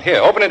closet, Miss Hunt.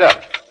 Here, open it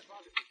up.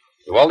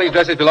 Do all these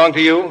dresses belong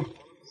to you?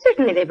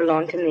 Certainly they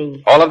belong to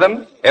me. All of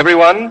them? Every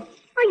one?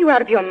 Are you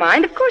out of your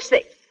mind? Of course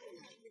they...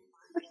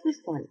 What's this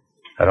one?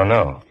 I don't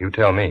know. You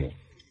tell me.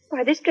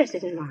 Why, this dress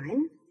isn't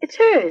mine. It's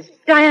hers.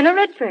 Diana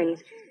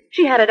Redfern's.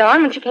 She had it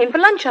on when she came for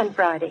lunch on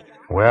Friday.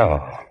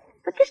 Well...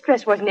 But this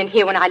dress wasn't in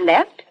here when I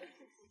left.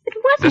 It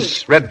wasn't.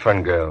 This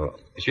Redfern girl,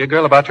 is she a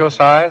girl about your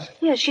size?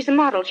 Yes, she's a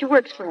model. She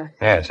works for us.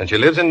 Yes, and she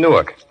lives in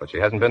Newark, but she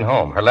hasn't been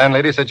home. Her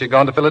landlady said she'd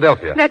gone to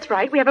Philadelphia. That's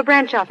right. We have a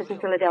branch office in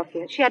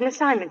Philadelphia. She had an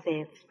assignment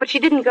there. But she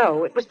didn't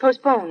go. It was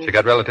postponed. She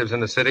got relatives in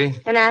the city?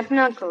 An aunt and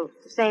uncle.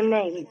 The same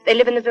name. They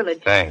live in the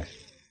village. Thanks.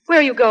 Where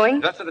are you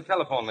going? Just to the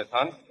telephone, Miss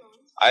Hunt.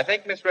 I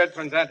think Miss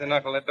Redfern's aunt and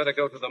uncle had better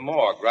go to the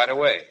morgue right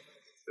away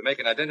to make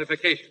an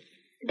identification.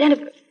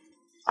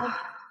 Oh.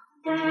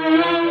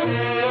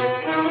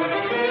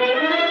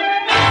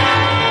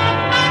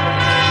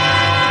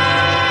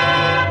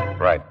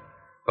 Right.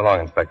 So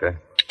long,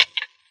 Inspector.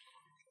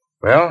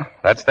 Well,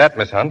 that's that,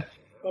 Miss Hunt.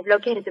 They've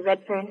located the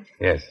Redferns.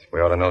 Yes, we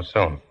ought to know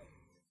soon.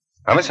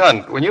 Now, Miss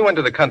Hunt, when you went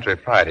to the country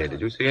Friday,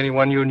 did you see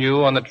anyone you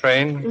knew on the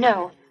train?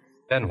 No.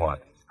 Then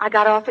what? I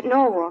got off at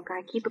Norwalk.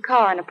 I keep a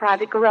car in a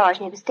private garage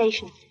near the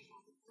station.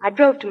 I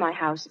drove to my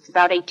house. It's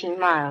about 18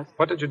 miles.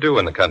 What did you do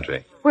in the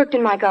country? Worked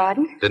in my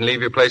garden. Didn't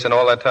leave your place in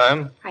all that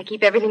time? I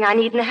keep everything I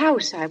need in the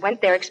house. I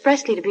went there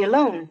expressly to be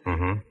alone.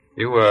 Mm-hmm.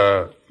 You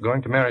were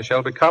going to marry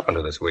Shelby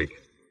Carpenter this week.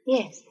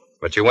 Yes.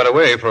 But you went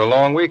away for a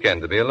long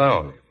weekend to be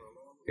alone.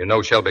 You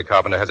know Shelby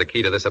Carpenter has a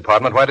key to this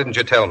apartment. Why didn't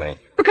you tell me?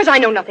 Because I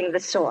know nothing of the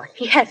sort.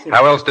 He hasn't.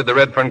 How else did the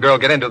Redfern girl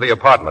get into the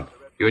apartment?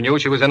 You knew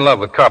she was in love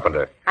with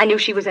Carpenter. I knew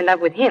she was in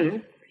love with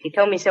him. She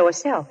told me so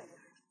herself.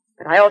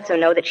 But I also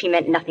know that she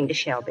meant nothing to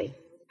Shelby.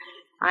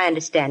 I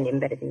understand him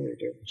better than you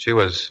do. She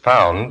was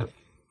found,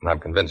 and I'm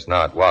convinced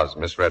now it was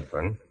Miss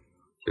Redfern.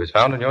 She was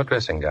found in your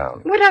dressing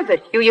gown. What of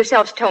it? You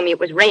yourselves told me it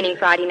was raining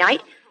Friday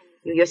night.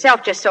 You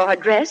yourself just saw her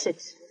dress.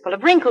 It's full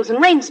of wrinkles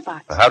and rain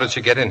spots. How did she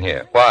get in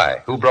here?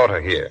 Why? Who brought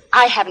her here?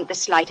 I haven't the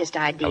slightest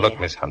idea. Now, look,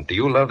 Miss Hunt, do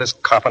you love this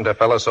Carpenter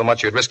fellow so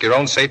much you'd risk your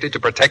own safety to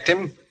protect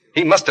him?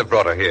 He must have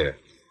brought her here.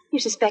 You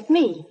suspect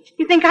me.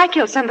 You think I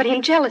killed somebody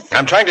in jealousy.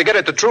 I'm trying to get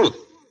at the truth.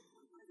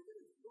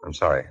 I'm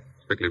sorry.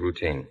 Strictly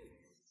routine.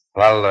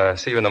 Well, I'll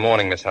see you in the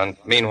morning, Miss Hunt.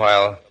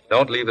 Meanwhile,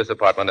 don't leave this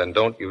apartment and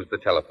don't use the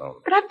telephone.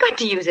 But I've got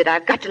to use it.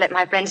 I've got to let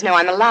my friends know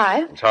I'm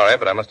alive. I'm sorry,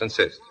 but I must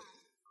insist.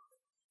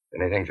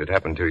 If anything should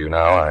happen to you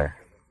now,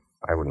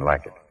 I wouldn't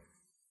like it.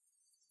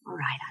 All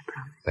right, I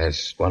promise.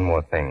 There's one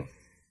more thing.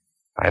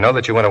 I know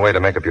that you went away to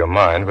make up your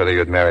mind whether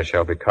you'd marry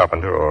Shelby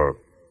Carpenter or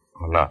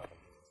not.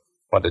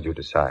 What did you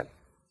decide?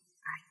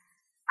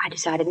 I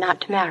decided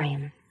not to marry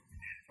him.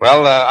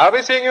 Well, I'll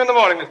be seeing you in the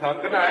morning, Miss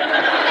Hunt. Good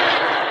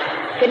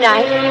night. Good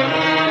night.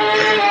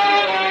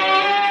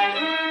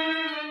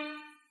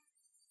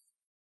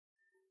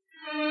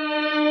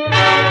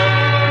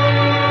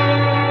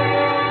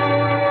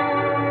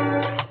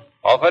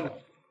 Alford?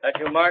 That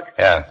you, Mark?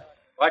 Yeah.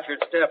 Watch your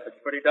step. It's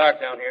pretty dark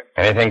down here.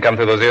 Anything come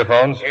through those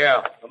earphones?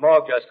 Yeah. The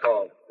morgue just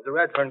called. Is the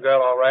Redfern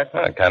girl all right?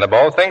 It kind of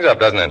balls things up,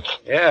 doesn't it?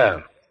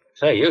 Yeah.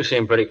 Say, you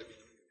seem pretty...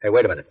 Hey,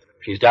 wait a minute.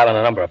 She's dialing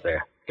a number up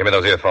there. Give me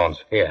those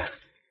earphones. Here.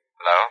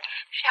 Hello?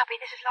 Shelby,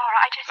 this is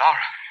Laura.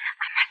 Laura.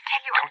 I must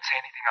tell you... Don't say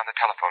anything on the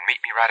telephone.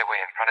 Meet me right away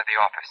in front of the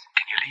office.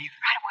 Can you leave?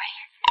 Right away.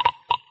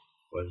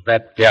 Was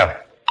that...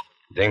 Yeah.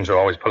 Dames are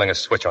always pulling a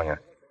switch on you.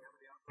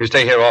 You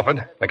stay here,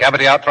 Alford.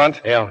 McCavity out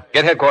front? Yeah.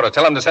 Get headquarters.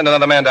 Tell them to send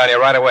another man down here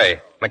right away.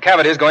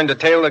 McCavity's going to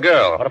tail the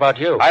girl. What about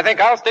you? I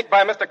think I'll stick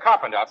by Mr.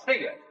 Carpenter. I'll see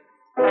you.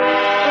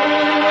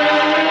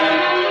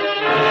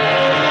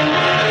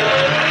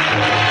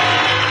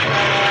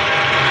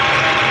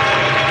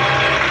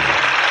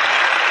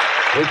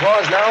 We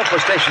pause now for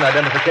station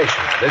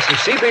identification. This is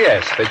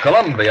CBS, the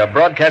Columbia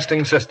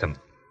Broadcasting System.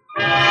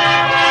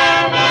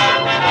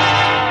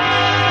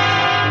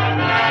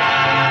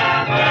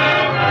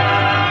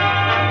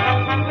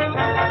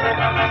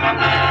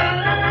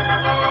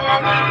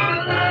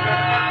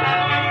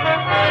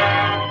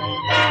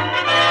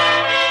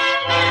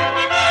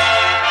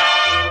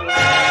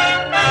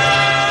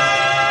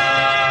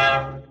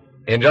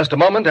 In just a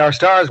moment, our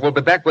stars will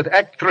be back with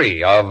Act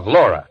 3 of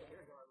Laura.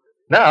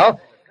 Now,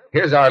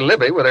 here's our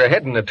Libby with her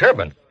head in a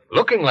turban,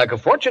 looking like a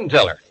fortune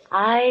teller.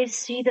 I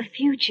see the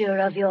future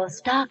of your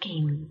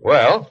stocking.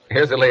 Well,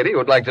 here's a lady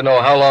who'd like to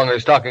know how long her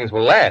stockings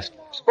will last.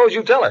 Suppose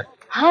you tell her.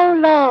 How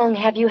long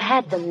have you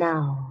had them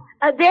now?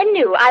 They're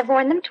new. I've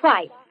worn them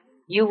twice.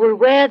 You will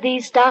wear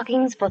these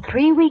stockings for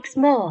 3 weeks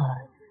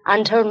more,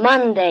 until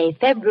Monday,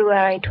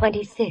 February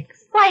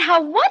 26th. Why,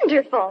 how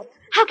wonderful.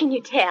 How can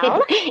you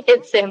tell?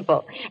 It's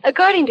simple.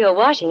 According to a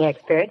washing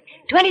expert,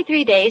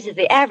 23 days is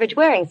the average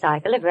wearing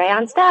cycle of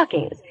rayon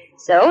stockings.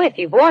 So if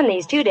you've worn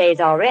these 2 days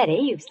already,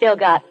 you've still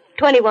got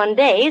 21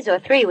 days or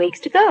 3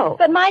 weeks to go.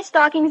 But my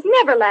stockings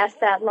never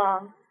last that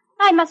long.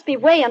 I must be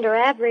way under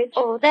average.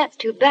 Oh, that's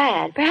too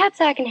bad. Perhaps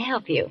I can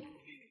help you.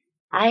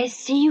 I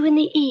see you in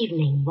the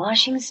evening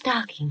washing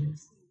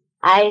stockings.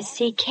 I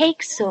see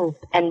cake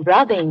soap and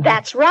rubbing.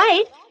 That's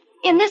right.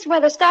 In this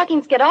weather,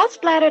 stockings get all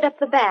splattered up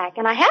the back,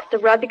 and I have to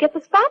rub to get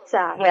the spots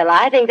out. Well,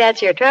 I think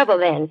that's your trouble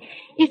then.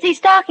 You see,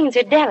 stockings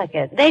are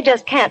delicate. They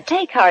just can't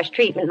take harsh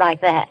treatment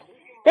like that.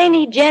 They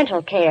need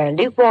gentle care,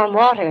 lukewarm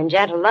water and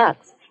gentle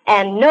Lux,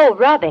 and no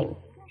rubbing.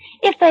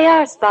 If they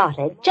are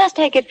spotted, just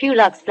take a few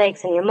Lux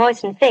flakes in your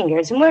moistened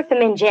fingers and work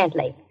them in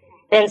gently.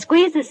 Then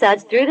squeeze the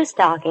suds through the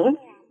stocking,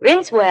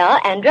 rinse well,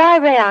 and dry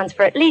rayons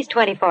for at least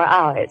 24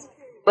 hours.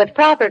 With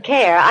proper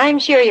care, I'm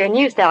sure your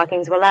new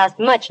stockings will last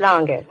much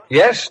longer.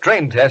 Yes,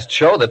 strain tests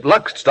show that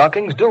Lux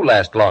stockings do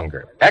last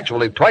longer,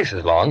 actually twice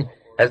as long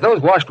as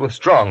those washed with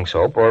strong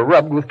soap or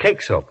rubbed with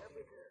cake soap.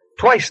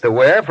 Twice the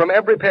wear from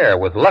every pair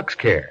with Lux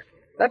Care.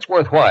 That's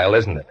worthwhile,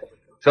 isn't it?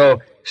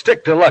 So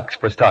stick to Lux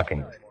for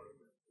stockings.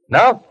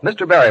 Now,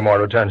 Mr. Barrymore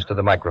returns to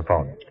the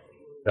microphone.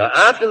 Now,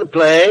 after the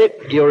play,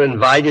 you're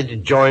invited to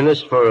join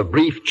us for a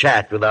brief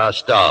chat with our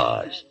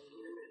stars.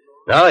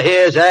 Now,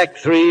 here's Act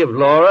 3 of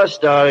Laura,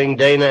 starring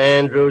Dana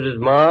Andrews as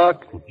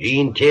Mark,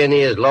 Jean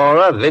Tierney as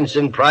Laura,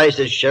 Vincent Price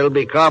as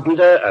Shelby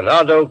Carpenter, and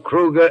Otto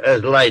Kruger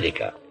as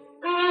Lydica.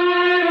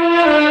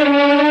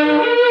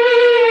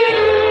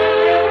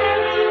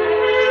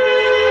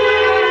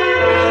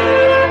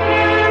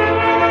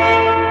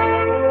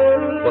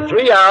 For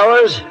 3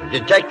 hours,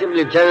 Detective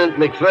Lieutenant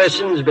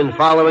McPherson's been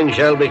following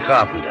Shelby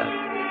Carpenter.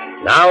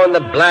 Now in the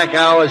black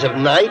hours of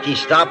night, he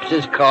stops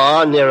his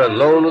car near a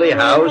lonely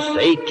house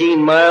 18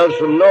 miles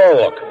from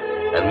Norwalk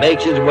and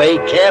makes his way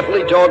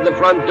carefully toward the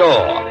front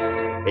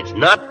door. It's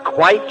not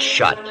quite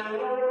shut.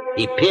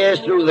 He peers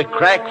through the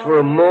crack for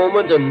a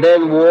moment and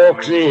then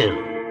walks in.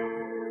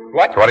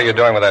 What are you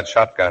doing with that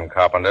shotgun,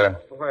 Carpenter?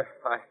 Well,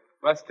 I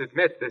must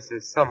admit this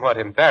is somewhat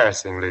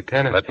embarrassing,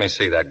 Lieutenant. Let me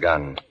see that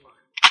gun.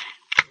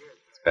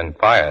 Been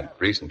fired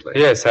recently.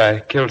 Yes, I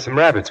killed some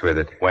rabbits with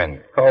it.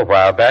 When? Oh, a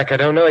while back. I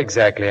don't know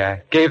exactly.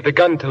 I gave the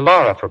gun to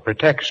Laura for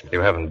protection. You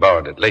haven't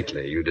borrowed it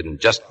lately. You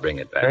didn't just bring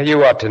it back. Now,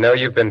 you ought to know.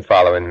 You've been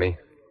following me.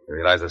 You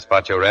realize the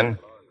spot you're in?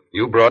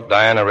 You brought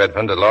Diana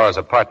Redfern to Laura's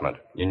apartment.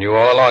 You knew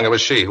all along it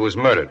was she who was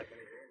murdered.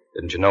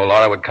 Didn't you know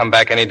Laura would come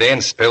back any day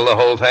and spill the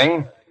whole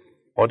thing?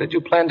 Or did you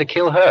plan to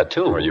kill her,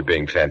 too? Oh, you're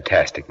being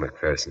fantastic,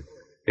 McPherson.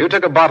 You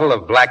took a bottle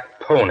of Black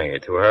Pony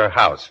to her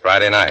house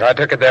Friday night. I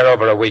took it there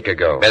over a week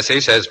ago.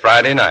 Bessie says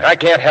Friday night. I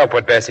can't help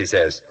what Bessie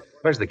says.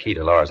 Where's the key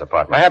to Laura's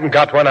apartment? I haven't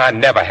got one. I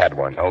never had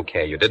one.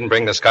 Okay, you didn't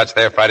bring the scotch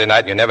there Friday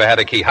night and you never had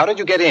a key. How did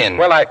you get in?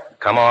 Well,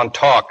 Come on,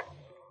 talk.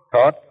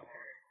 Thought?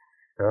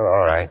 Oh,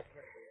 all right.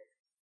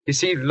 You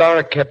see,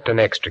 Laura kept an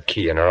extra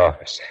key in her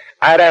office.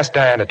 I'd asked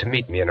Diana to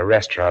meet me in a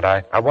restaurant.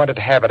 I wanted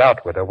to have it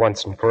out with her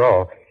once and for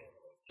all.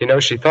 You know,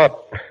 she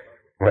thought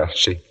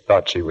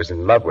she was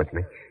in love with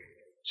me.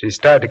 She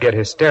started to get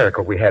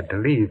hysterical. We had to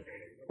leave.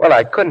 Well,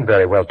 I couldn't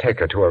very well take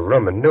her to her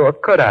room in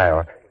Newark, could I?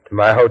 Or to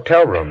my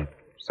hotel room.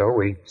 So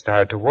we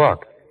started to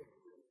walk.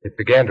 It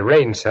began to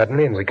rain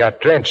suddenly, and we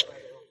got drenched.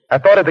 I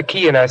thought of the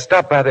key, and I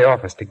stopped by the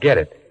office to get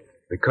it.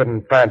 We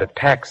couldn't find a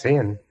taxi,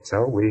 and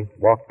so we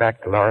walked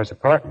back to Laura's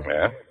apartment.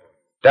 Yeah?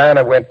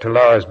 Diana went to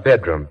Laura's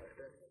bedroom.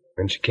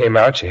 When she came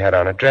out, she had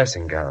on a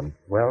dressing gown.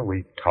 Well,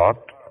 we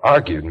talked,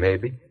 argued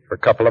maybe, for a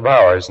couple of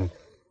hours, and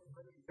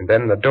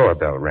then the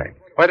doorbell rang.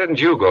 Why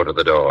didn't you go to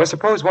the door? Well,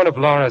 suppose one of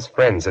Laura's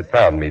friends had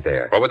found me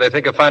there. What would they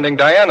think of finding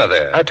Diana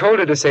there? I told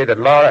her to say that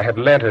Laura had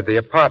lent her the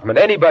apartment.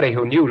 Anybody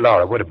who knew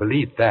Laura would have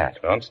believed that.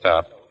 Don't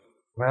stop.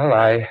 Well,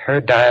 I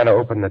heard Diana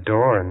open the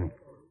door, and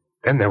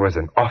then there was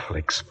an awful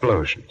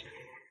explosion.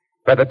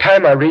 By the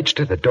time I reached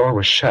her, the door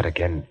was shut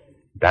again.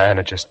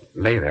 Diana just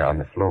lay there on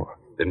the floor.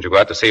 Didn't you go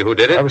out to see who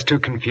did it? I was too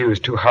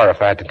confused, too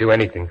horrified to do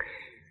anything.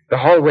 The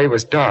hallway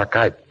was dark.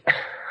 I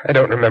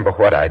don't remember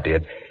what I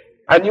did.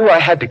 I knew I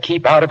had to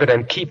keep out of it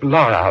and keep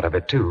Laura out of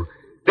it, too.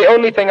 The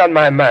only thing on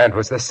my mind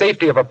was the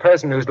safety of a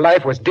person whose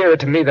life was dearer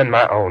to me than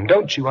my own.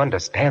 Don't you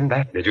understand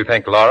that? Did you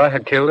think Laura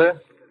had killed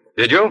her?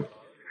 Did you?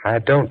 I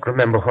don't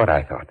remember what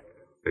I thought.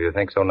 Do you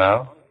think so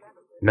now?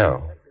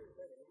 No.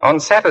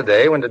 On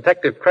Saturday, when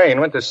Detective Crane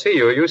went to see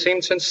you, you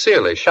seemed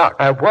sincerely shocked.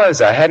 I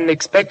was. I hadn't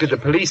expected the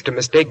police to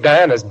mistake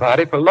Diana's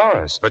body for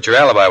Laura's. But your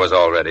alibi was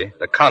all ready.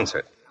 The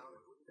concert.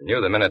 You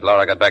knew the minute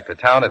Laura got back to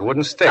town, it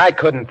wouldn't stick. I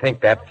couldn't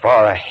think that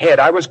far ahead.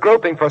 I was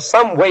groping for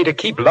some way to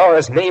keep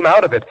Laura's name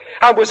out of it.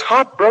 I was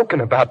heartbroken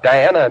about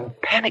Diana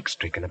and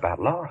panic-stricken about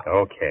Laura.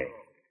 Okay.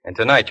 And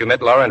tonight you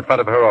met Laura in front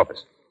of her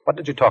office. What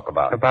did you talk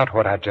about? About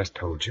what I just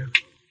told you.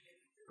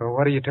 Well,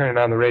 what are you turning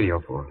on the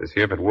radio for? To see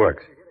if it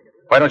works.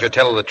 Why don't you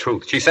tell her the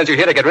truth? She sent you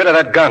here to get rid of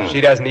that gun.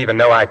 She doesn't even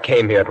know I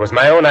came here. It was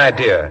my own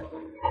idea.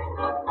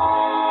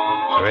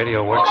 The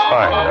radio works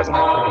fine, doesn't it?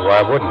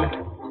 Why wouldn't it?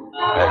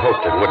 I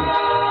hoped it wouldn't.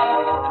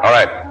 All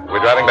right, we're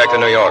driving back to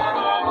New York.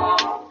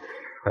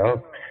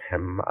 Well,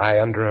 am I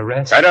under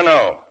arrest? I don't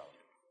know.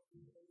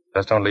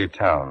 Just don't leave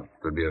town.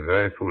 It would be a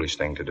very foolish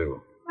thing to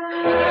do.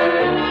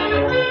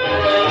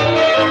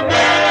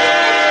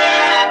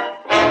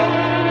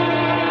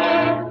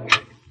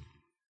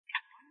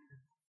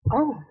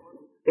 Oh,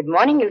 good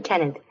morning,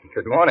 Lieutenant.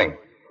 Good morning.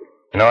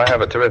 You know, I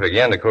have a terrific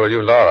yen to call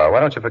you Laura. Why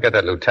don't you forget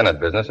that lieutenant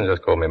business and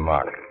just call me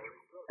Mark?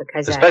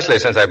 Because Especially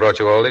since I brought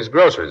you all these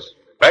groceries.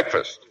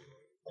 Breakfast.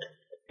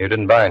 You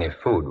didn't buy any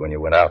food when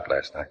you went out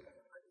last night.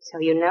 So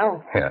you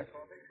know. Yeah.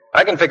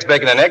 I can fix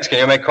bacon and eggs. Can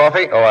you make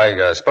coffee? Oh,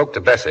 I spoke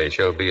to Bessie.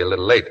 She'll be a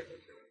little late.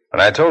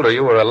 When I told her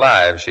you were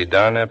alive, she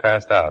darn near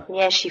passed out.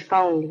 Yes, she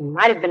phoned.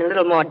 Might have been a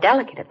little more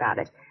delicate about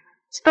it.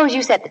 Suppose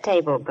you set the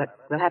table, but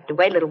we'll have to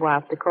wait a little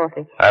while for the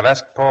coffee. I've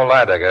asked Paul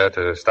Lydecker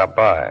to stop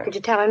by. Could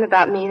you tell him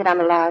about me, that I'm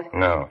alive?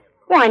 No.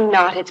 Why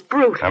not? It's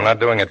brutal. I'm not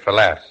doing it for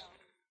laughs.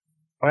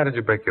 Why did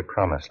you break your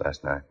promise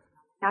last night?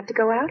 Not to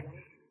go out?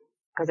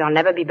 Because I'll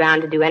never be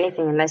bound to do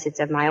anything unless it's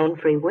of my own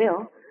free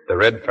will. The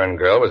Redfern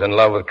girl was in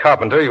love with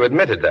Carpenter. You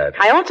admitted that.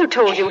 I also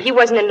told you he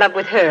wasn't in love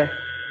with her.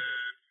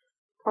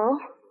 Oh?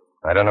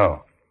 I don't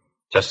know.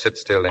 Just sit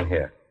still in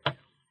here.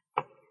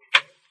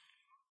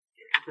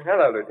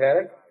 Hello,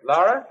 Lieutenant.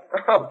 Laura?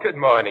 Oh, good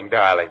morning,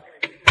 darling.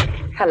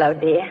 Hello,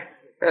 dear.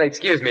 Well,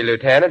 excuse me,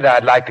 Lieutenant.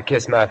 I'd like to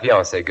kiss my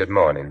fiancée good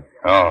morning.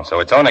 Oh, so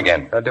it's on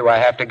again. Do I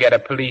have to get a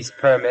police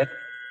permit?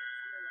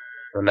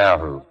 Well, now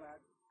who?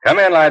 Come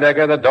in,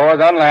 Lydecker. The door's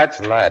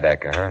unlatched.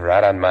 Lydecker, huh?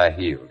 Right on my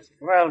heels.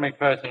 Well,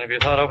 McPherson, have you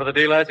thought over the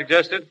deal I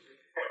suggested?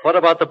 What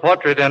about the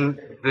portrait and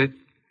the...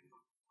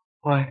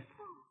 Why?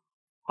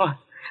 What?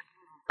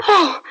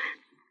 Paul!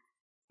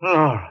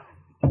 Laura.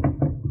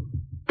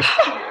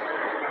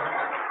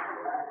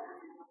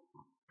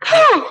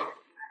 Paul!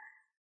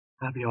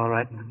 I'll be all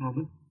right in a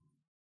moment.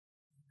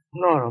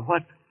 Laura,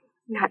 what?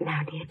 Not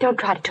now, dear. Don't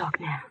try to talk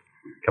now.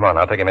 Come on,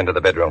 I'll take him into the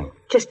bedroom.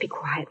 Just be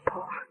quiet,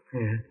 Paul.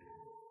 Yeah.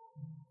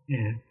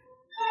 Yeah.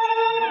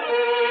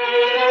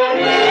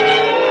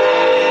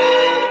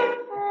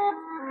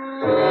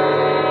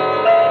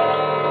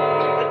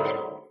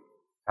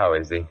 How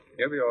is he?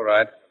 He'll be all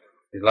right.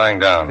 He's lying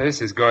down.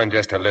 This is going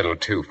just a little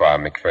too far,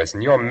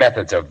 McPherson. Your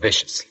methods are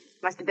vicious.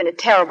 Must have been a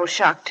terrible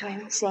shock to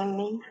him, seeing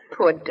me.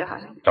 Poor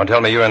darling. Don't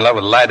tell me you're in love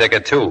with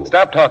Lydecker, too.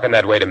 Stop talking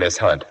that way to Miss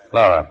Hunt.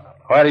 Laura,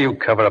 why do you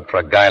cover up for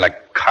a guy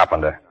like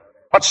Carpenter?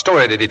 What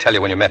story did he tell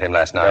you when you met him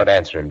last night? Don't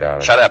answer him,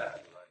 darling. Shut up.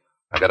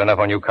 I've got enough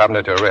on you,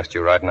 Carpenter, to arrest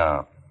you right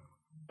now.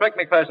 Quick,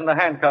 McPherson, the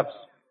handcuffs.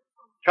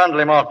 Trundle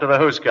him off to the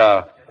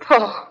hoosegow.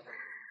 Paul.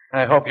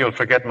 I hope you'll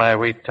forget my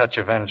wee touch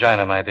of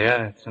angina, my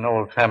dear. It's an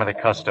old family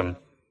custom.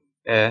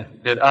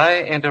 Did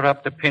I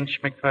interrupt a pinch,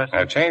 McPherson?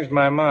 I've changed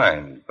my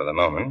mind for the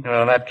moment.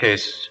 Well, in that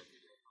case,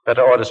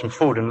 better order some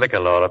food and liquor,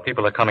 Laura.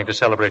 People are coming to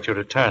celebrate your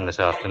return this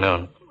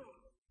afternoon.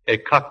 A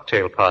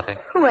cocktail party.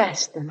 Who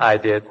asked them? I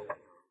did.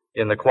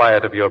 In the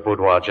quiet of your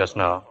boudoir just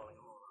now.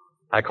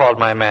 I called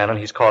my man, and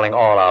he's calling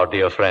all our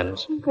dear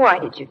friends. Why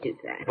did you do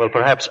that? Well,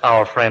 perhaps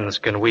our friends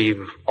can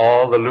weave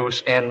all the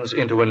loose ends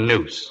into a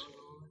noose.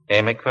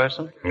 Eh,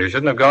 McPherson? You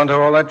shouldn't have gone to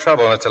all that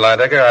trouble, Mr.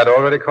 Lydecker. I'd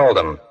already called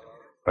them.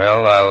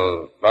 Well,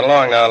 I'll run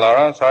along now,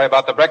 Laura. Sorry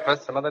about the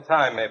breakfast. Some other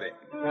time, maybe.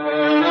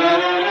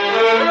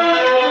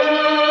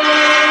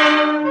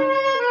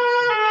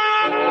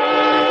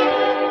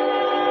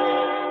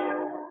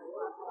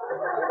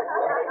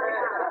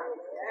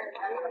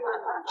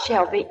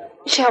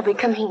 Shelby,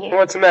 come here.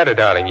 What's the matter,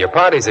 darling? Your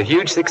party's a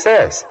huge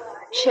success.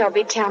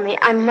 Shelby, tell me,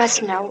 I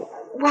must know.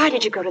 Why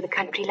did you go to the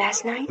country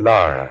last night?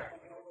 Laura.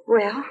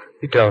 Well?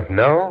 You don't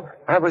know?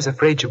 I was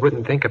afraid you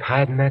wouldn't think of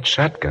hiding that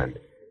shotgun.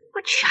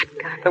 What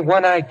shotgun? The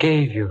one I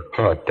gave you.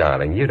 Oh,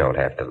 darling, you don't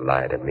have to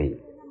lie to me.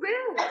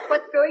 Well,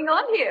 what's going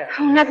on here?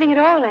 Oh, nothing at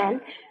all,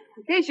 Anne.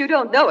 In case you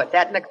don't know it,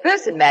 that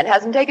McPherson man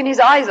hasn't taken his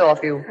eyes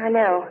off you. I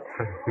know.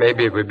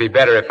 Maybe it would be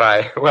better if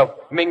I,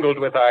 mingled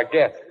with our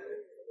guests.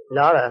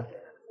 Laura,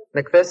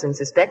 McPherson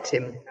suspects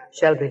him.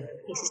 Shelby.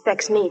 He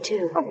suspects me,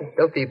 too. Oh,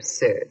 don't be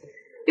absurd.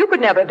 You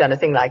could never have done a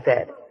thing like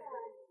that.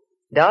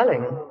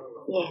 Darling.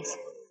 Yes.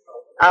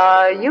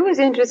 Are you as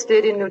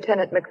interested in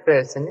Lieutenant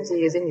McPherson as he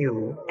is in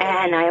you?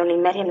 Anne, I only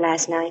met him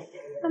last night.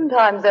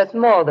 Sometimes that's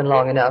more than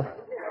long enough.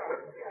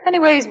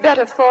 Anyway, he's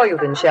better for you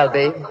than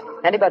Shelby.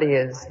 Anybody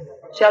is.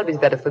 Shelby's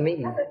better for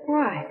me.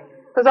 Why?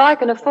 Because I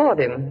can afford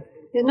him.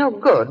 He's no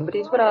good, but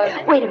he's what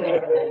I... Wait a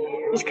minute.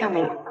 He's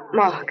coming.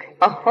 Mark.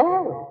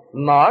 Oh,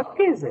 Mark,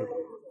 is it?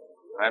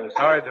 I'm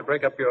sorry to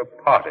break up your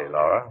party,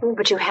 Laura. Oh,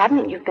 but you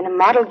haven't. You've been a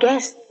model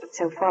guest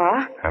so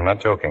far. I'm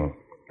not joking.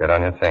 Get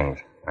on your things.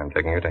 I'm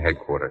taking you to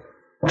headquarters.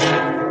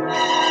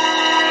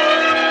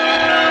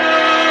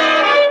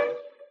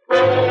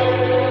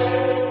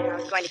 I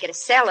was going to get a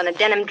cell and a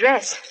denim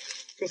dress.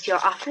 Is this your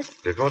office?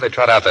 Before they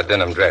trot out that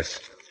denim dress,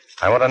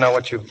 I want to know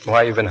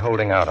why you've been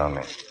holding out on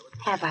me.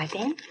 Have I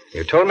been?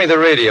 You told me the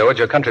radio at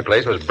your country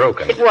place was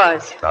broken. It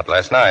was. Not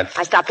last night.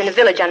 I stopped in a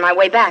village on my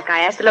way back. I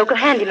asked the local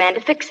handyman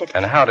to fix it.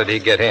 And how did he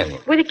get in?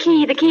 With a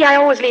key. The key I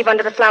always leave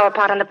under the flower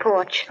pot on the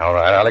porch. All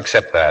right, I'll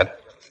accept that.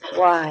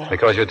 Why?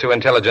 Because you're too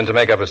intelligent to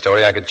make up a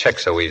story I could check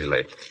so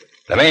easily.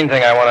 The main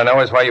thing I want to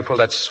know is why you pulled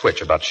that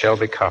switch about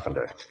Shelby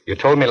Carpenter. You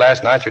told me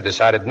last night you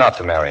decided not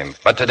to marry him.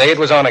 But today it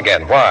was on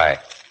again. Why?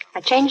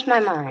 I changed my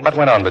mind. What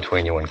went on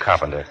between you and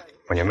Carpenter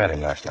when you met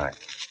him last night?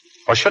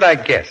 Or should I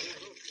guess?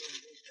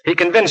 He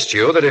convinced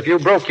you that if you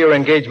broke your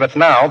engagement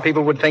now,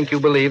 people would think you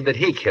believed that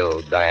he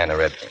killed Diana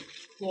Redfern.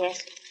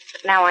 Yes.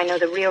 But now I know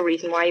the real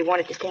reason why he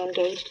wanted to stay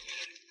engaged.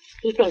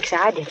 He thinks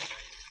I did it.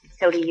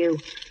 So do you.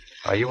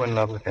 Are you in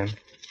love with him?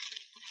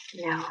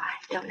 No, I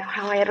don't know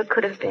how I ever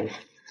could have been.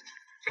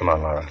 Come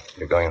on, Laura.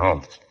 You're going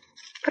home.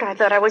 But I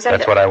thought I was under...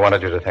 That's what I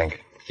wanted you to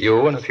think.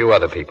 You and a few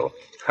other people.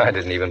 I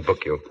didn't even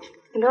book you.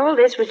 And all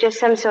this was just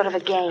some sort of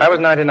a game. I was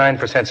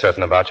 99%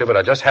 certain about you, but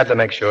I just had to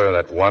make sure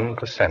of that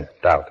 1%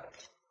 doubt.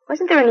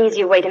 Wasn't there an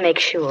easier way to make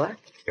sure?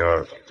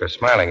 You're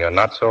smiling. You're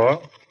not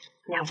sore?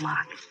 No,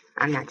 Mark.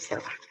 I'm not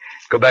sore.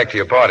 Go back to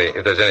your party,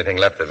 if there's anything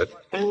left of it.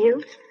 And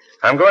you?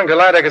 I'm going to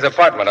Lydecker's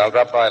apartment. I'll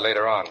drop by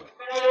later on.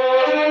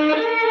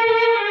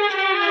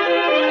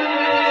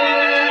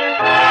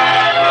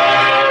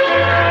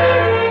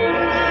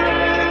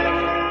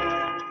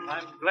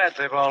 I'm glad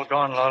they've all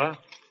gone, Laura.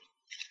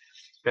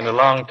 It's been a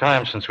long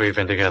time since we've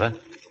been together.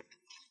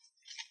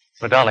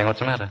 But, darling, what's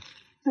the matter?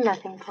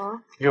 Nothing, Paul.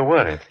 You're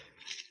worried.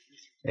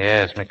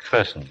 Yes,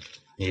 McPherson.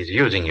 He's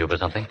using you for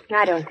something.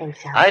 I don't think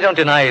so. I don't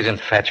deny he's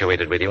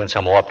infatuated with you in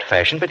some warped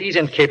fashion, but he's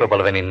incapable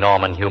of any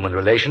normal human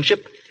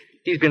relationship.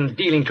 He's been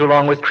dealing too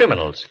long with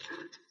criminals.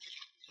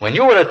 When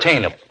you were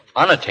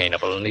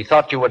unattainable, and he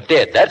thought you were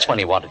dead, that's when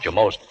he wanted you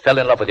most. Fell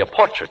in love with your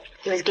portrait.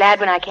 He was glad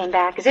when I came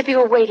back, as if he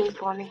were waiting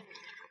for me.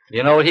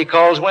 You know what he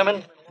calls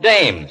women?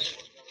 Dames.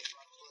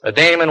 A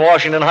dame in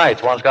Washington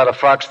Heights once got a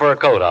fox fur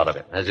coat out of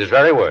it. That's his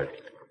very word.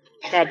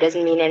 That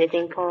doesn't mean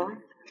anything, Paul.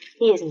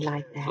 He isn't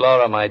like that.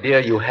 Laura, my dear,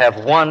 you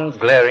have one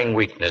glaring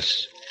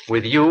weakness.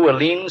 With you, a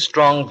lean,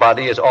 strong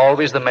body is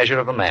always the measure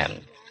of a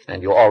man,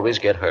 and you always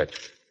get hurt.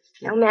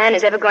 No man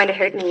is ever going to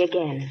hurt me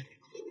again.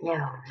 No,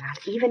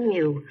 not even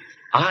you.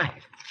 I?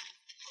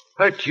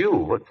 Hurt you?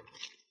 What?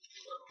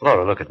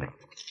 Laura, look at me.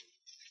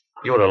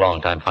 You were a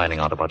long time finding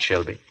out about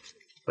Shelby,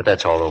 but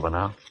that's all over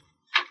now.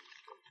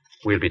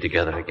 We'll be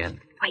together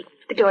again. Wait,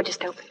 the door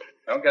just opened.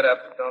 Don't get up.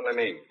 It's only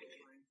me.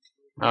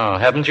 Oh,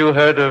 haven't you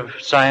heard of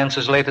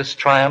science's latest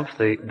triumph,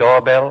 the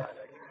doorbell?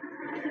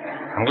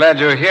 I'm glad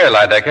you're here,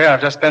 Lydecker.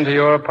 I've just been to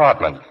your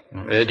apartment.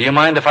 Do you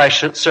mind if I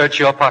search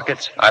your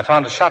pockets? I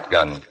found a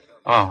shotgun.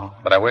 Oh.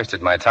 But I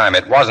wasted my time.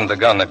 It wasn't the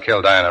gun that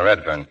killed Diana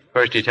Redfern.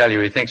 First he tells you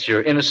he thinks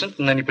you're innocent,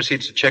 and then he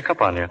proceeds to check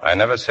up on you. I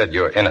never said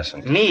you're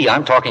innocent. Me?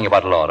 I'm talking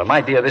about Laura.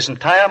 My dear, this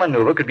entire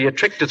maneuver could be a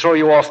trick to throw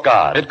you off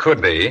guard. It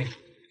could be,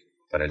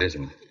 but it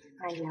isn't.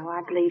 I know.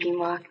 I believe you,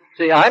 Mark.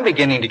 See, I'm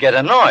beginning to get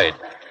annoyed.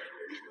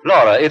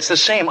 Laura, it's the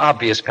same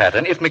obvious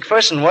pattern. If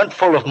McPherson weren't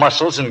full of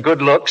muscles and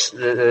good looks,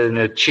 in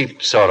a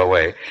cheap sort of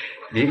way,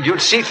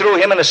 you'd see through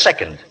him in a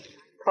second.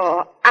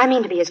 Paul, I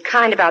mean to be as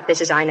kind about this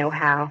as I know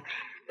how.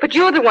 But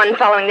you're the one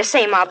following the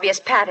same obvious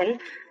pattern.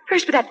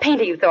 First with that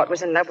painter you thought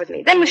was in love with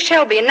me. Then with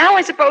Shelby, and now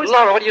I suppose...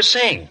 Laura, what are you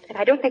saying? That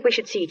I don't think we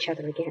should see each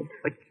other again.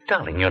 But,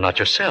 darling, you're not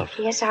yourself.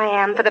 Yes, I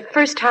am. For the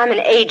first time in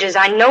ages,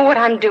 I know what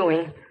I'm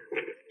doing.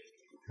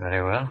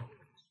 Very well.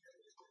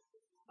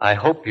 I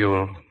hope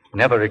you'll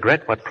never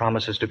regret what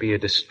promises to be a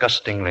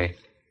disgustingly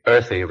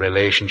earthy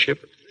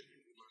relationship.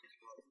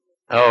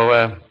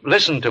 Oh,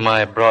 listen to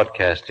my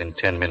broadcast in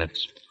 10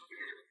 minutes.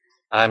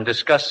 I'm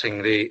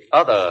discussing the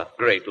other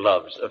great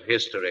loves of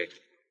history.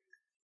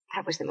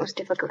 That was the most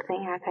difficult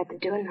thing I've had to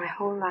do in my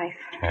whole life.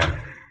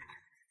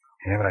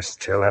 Yeah, but I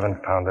still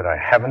haven't found it. I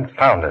haven't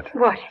found it.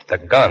 What? The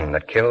gun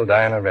that killed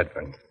Diana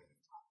Redfern.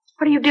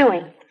 What are you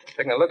doing?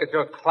 Taking a look at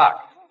your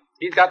clock.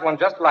 He's got one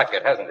just like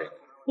it, hasn't he?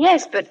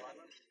 Yes, but...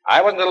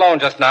 I wasn't alone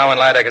just now in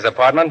Lydecker's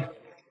apartment.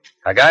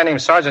 A guy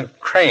named Sergeant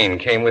Crane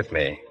came with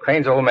me.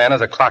 Crane's old man is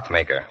a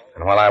clockmaker.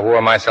 And while I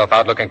wore myself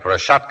out looking for a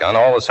shotgun,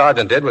 all the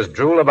sergeant did was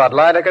drool about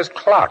Lydecker's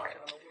clock.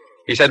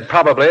 He said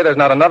probably there's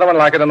not another one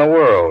like it in the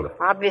world.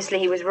 Obviously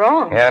he was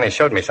wrong. Yeah, and he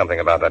showed me something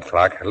about that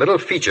clock. A little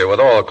feature with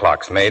all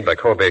clocks made by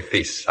Corbet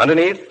Fils.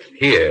 Underneath,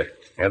 here,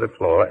 near the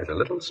floor, is a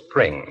little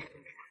spring.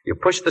 You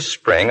push the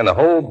spring and the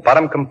whole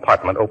bottom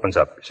compartment opens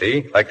up.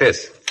 See? Like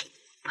this.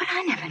 But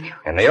I never knew.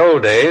 In the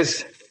old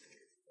days,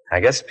 I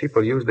guess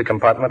people used the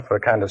compartment for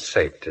a kind of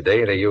safe.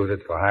 Today, they use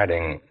it for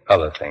hiding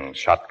other things.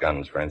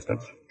 Shotguns, for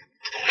instance.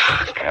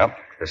 Yep,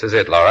 this is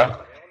it,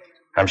 Laura.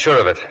 I'm sure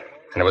of it.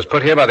 And it was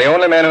put here by the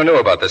only man who knew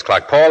about this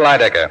clock, Paul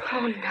Lydecker.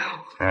 Oh,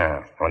 no.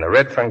 Yeah. When the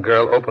Redfern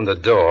girl opened the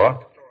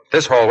door,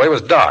 this hallway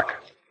was dark.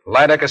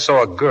 Lydecker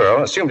saw a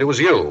girl, assumed it was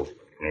you,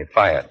 and he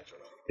fired.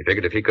 He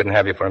figured if he couldn't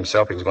have you for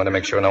himself, he was going to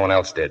make sure no one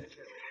else did.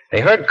 He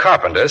heard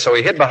Carpenter, so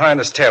he hid behind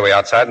the stairway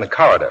outside in the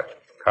corridor.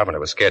 Carpenter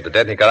was scared to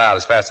death, and he got out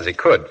as fast as he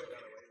could.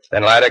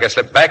 Then Lydecker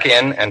slipped back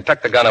in and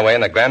tucked the gun away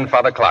in the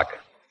grandfather clock.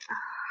 Oh,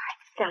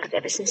 I felt it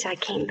ever since I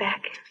came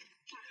back.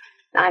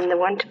 I'm the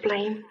one to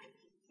blame.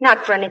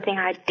 Not for anything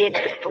I did,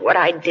 but for what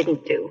I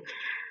didn't do.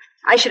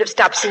 I should have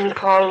stopped seeing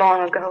Paul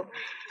long ago.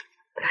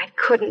 But I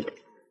couldn't.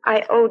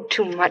 I owed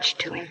too much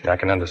to him. I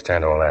can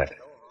understand all that.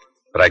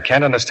 But I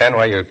can't understand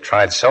why you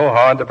tried so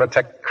hard to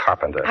protect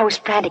Carpenter. I was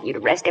frantic you'd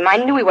arrest him. I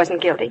knew he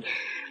wasn't guilty.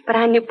 But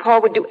I knew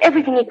Paul would do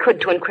everything he could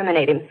to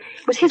incriminate him.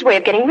 It was his way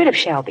of getting rid of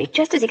Shelby,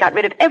 just as he got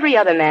rid of every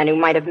other man who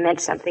might have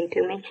meant something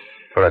to me.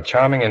 For a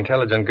charming,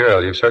 intelligent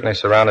girl, you've certainly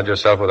surrounded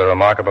yourself with a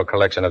remarkable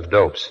collection of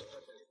dopes.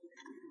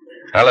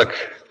 Now, look,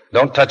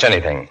 don't touch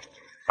anything.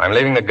 I'm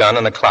leaving the gun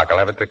and the clock. I'll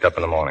have it picked up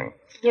in the morning.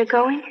 You're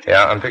going?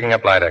 Yeah, I'm picking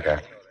up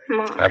Lydecker.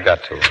 Mark. I've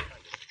got to.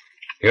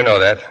 You know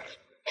that.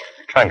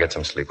 Try and get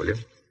some sleep, will you?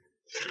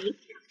 Sleep?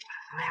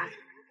 Well,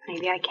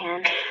 maybe I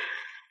can.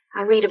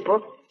 I'll read a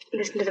book,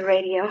 listen to the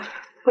radio.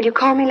 Will you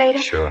call me later?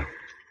 Sure.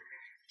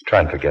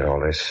 Try and forget all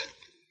this.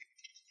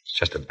 It's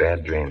just a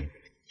bad dream.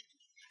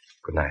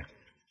 Good night,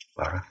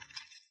 Laura.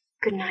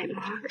 Good night,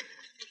 Mark.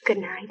 Good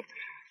night.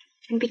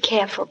 And be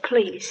careful,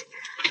 please.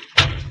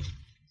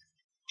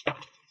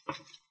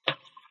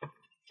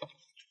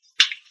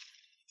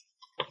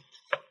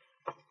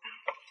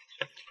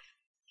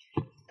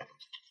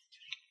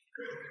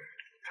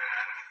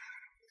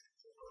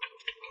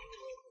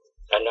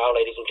 And now,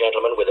 ladies and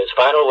gentlemen, with his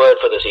final word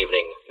for this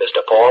evening, Mr.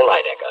 Paul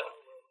Lydecker.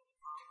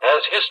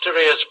 As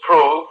history has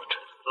proved,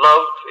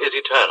 love is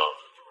eternal.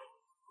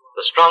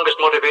 The strongest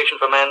motivation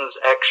for man's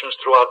actions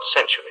throughout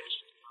centuries.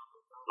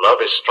 Love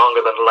is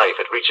stronger than life.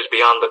 It reaches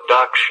beyond the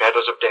dark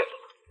shadows of death.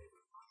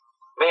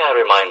 May I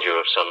remind you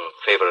of some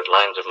favorite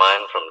lines of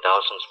mine from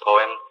Dowson's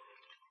poem?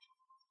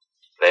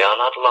 They are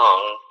not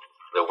long,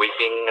 the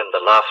weeping and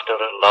the laughter,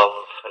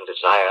 love and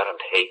desire and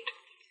hate.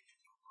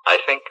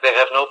 I think they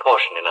have no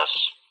portion in us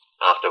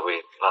after we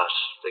pass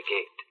the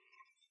gate.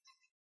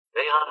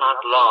 They are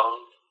not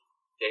long,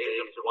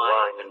 days of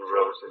wine and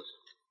roses.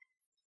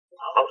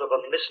 Out of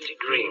a misty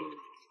dream,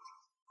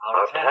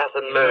 our path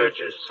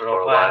emerges for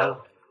a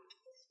while,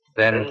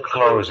 Then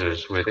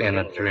closes within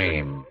a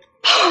dream.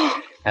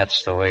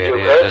 That's the way it You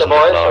is, heard the isn't it,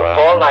 voice Laura? of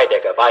Paul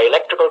Lydecker by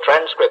electrical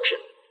transcription.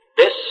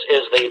 This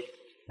is the...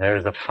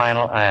 There's the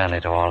final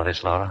irony to all of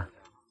this, Laura.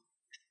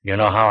 You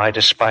know how I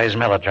despise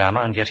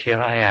melodrama, and yet here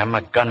I am,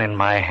 a gun in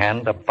my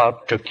hand,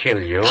 about to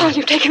kill you. Paul,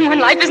 you've taken one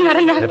life. Isn't that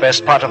enough? The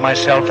best part of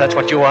myself, that's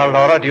what you are,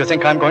 Laura. Do you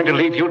think I'm going to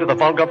leave you to the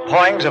vulgar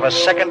pawings of a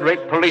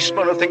second-rate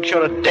policeman who thinks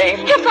you're a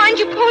dame? He'll find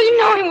you, Paul. You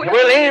know he will.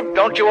 Willie,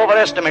 don't you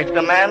overestimate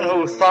the man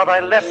who thought I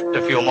left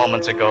a few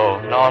moments ago.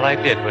 And all I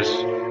did was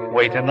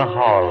wait in the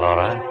hall,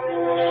 Laura.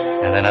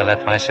 And then I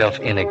let myself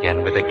in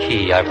again with the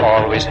key I've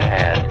always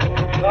had.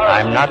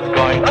 I'm not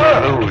going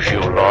to lose you,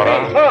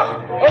 Laura.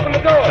 Open the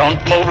door. Don't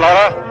move,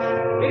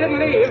 Laura. He didn't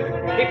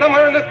leave. He's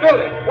somewhere in this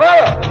building.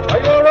 Laura, are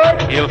you all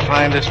right? He'll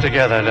find us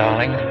together,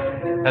 darling.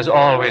 As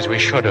always we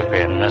should have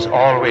been. As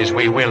always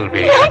we will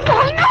be. No,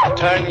 Paul, no.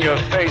 Turn your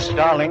face,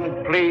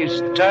 darling.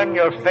 Please, turn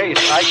your face.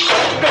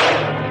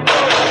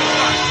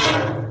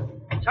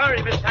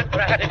 Sorry, Miss Hunt,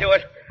 but I had to do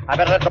it. I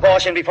better let the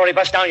boss in before he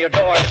busts down your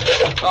door.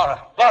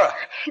 Laura.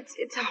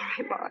 It's all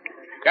right, Mark.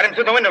 Get him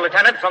through the window,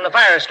 Lieutenant, from the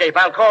fire escape.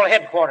 I'll call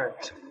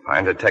headquarters.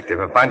 Fine detective.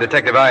 A fine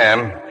detective I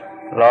am.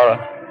 Laura.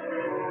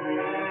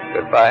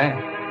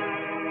 Goodbye.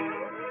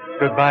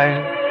 Goodbye,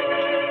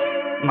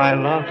 my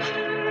love.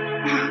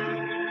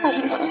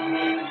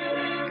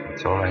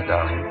 It's all right,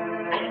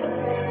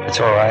 darling. It's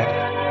all right.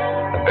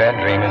 The bad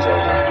dream is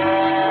over.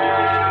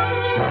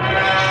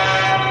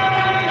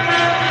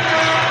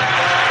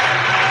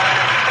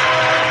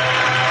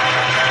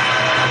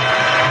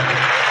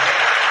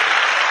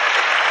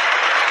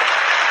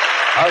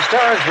 Our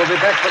stars will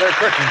be back for their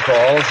curtain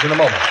calls in a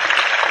moment.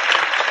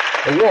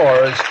 The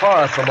war is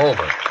far from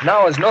over.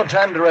 Now is no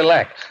time to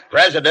relax.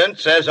 President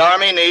says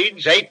Army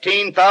needs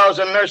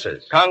 18,000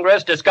 nurses.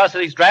 Congress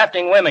discusses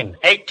drafting women,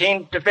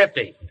 18 to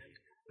 50.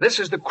 This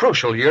is the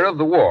crucial year of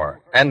the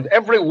war, and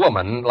every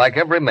woman, like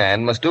every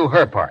man, must do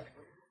her part.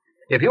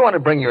 If you want to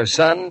bring your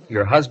son,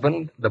 your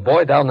husband, the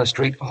boy down the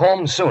street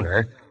home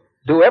sooner,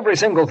 do every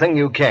single thing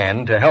you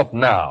can to help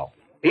now.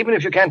 Even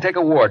if you can't take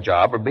a war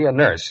job or be a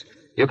nurse,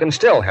 you can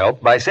still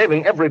help by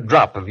saving every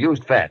drop of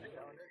used fat.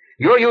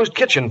 Your used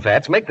kitchen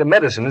fats make the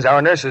medicines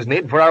our nurses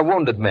need for our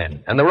wounded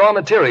men and the raw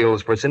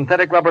materials for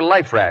synthetic rubber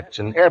life rafts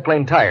and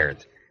airplane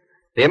tires.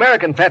 The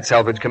American Fat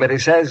Salvage Committee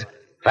says,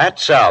 Fat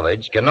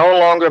salvage can no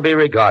longer be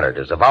regarded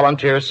as a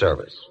volunteer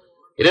service.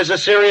 It is a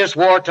serious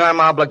wartime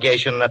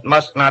obligation that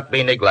must not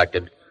be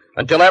neglected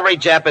until every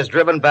Jap is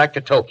driven back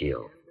to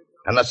Tokyo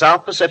and the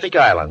South Pacific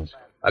Islands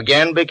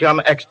again become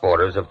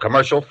exporters of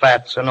commercial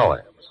fats and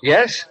oils.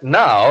 yes,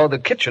 now the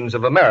kitchens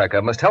of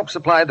America must help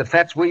supply the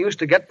fats we used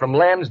to get from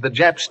lands the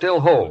Japs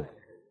still hold.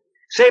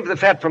 Save the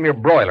fat from your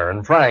broiler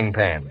and frying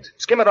pans.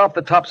 Skim it off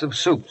the tops of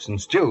soups and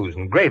stews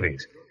and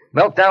gravies.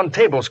 Melt down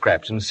table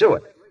scraps and sew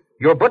it.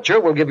 Your butcher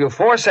will give you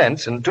 4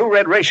 cents and 2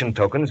 red ration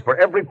tokens for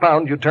every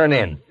pound you turn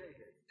in.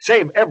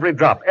 Save every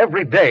drop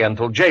every day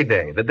until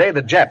J-Day, the day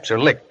the Japs are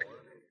licked.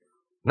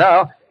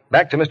 Now,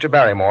 back to Mr.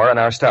 Barrymore and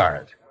our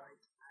stars.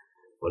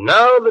 Well,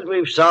 now that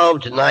we've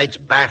solved tonight's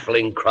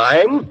baffling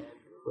crime,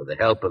 With the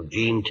help of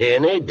Gene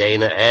Tierney,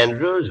 Dana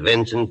Andrews,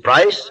 Vincent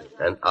Price,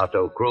 and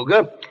Otto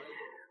Kruger,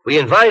 we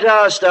invite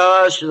our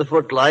stars to the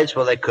footlights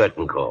for their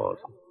curtain calls.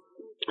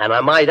 And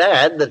I might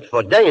add that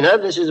for Dana,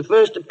 this is the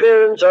first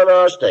appearance on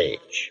our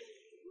stage.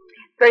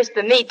 First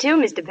for me, too,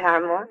 Mr.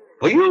 Barrymore.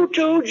 For you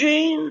too,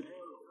 Gene?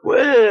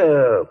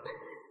 Well,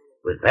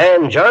 with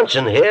Van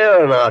Johnson here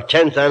on our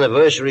 10th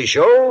anniversary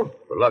show,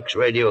 the Lux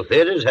Radio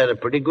Theater's had a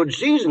pretty good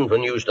season for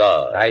new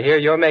stars. I hear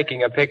you're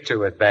making a picture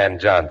with Van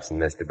Johnson,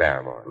 Mr.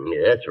 Barrymore.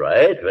 Yeah, that's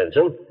right,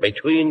 Vincent.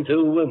 Between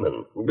two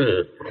women.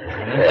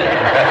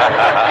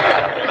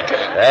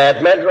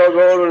 That Metro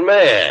Golden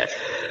Mare.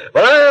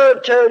 Well,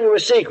 I'll tell you a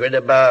secret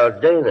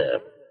about Dana.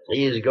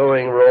 He's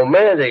going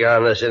romantic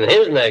on us in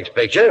his next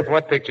picture.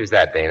 What picture's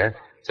that, Dana?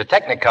 It's a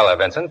Technicolor,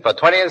 Vincent, for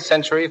 20th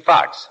Century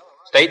Fox.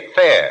 State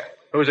Fair.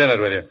 Who's in it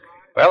with you?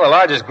 Well, the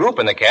largest group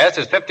in the cast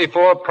is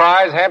 54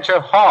 prize Hampshire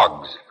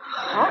hogs.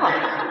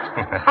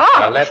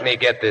 Now, let me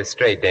get this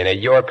straight, Dana.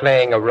 You're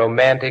playing a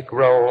romantic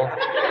role?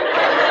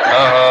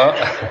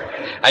 Uh-huh.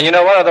 And you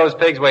know, one of those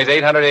pigs weighs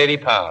 880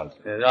 pounds.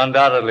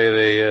 Undoubtedly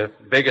the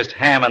biggest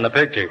ham in the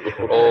picture.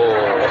 Oh.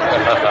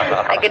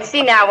 I can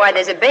see now why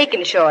there's a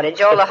bacon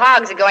shortage. All the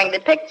hogs are going to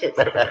pictures.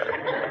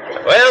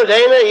 Well,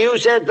 Dana, you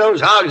set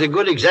those hogs a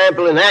good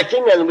example in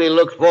acting, and we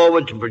look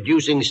forward to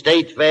producing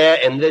State Fair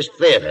in this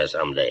theater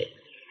someday.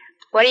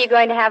 What are you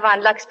going to have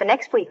on Lux for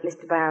next week,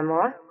 Mr.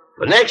 Barrymore?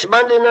 For next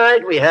Monday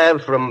night, we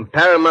have from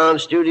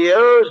Paramount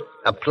Studios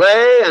a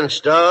play and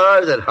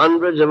stars that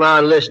hundreds of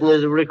our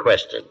listeners have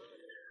requested.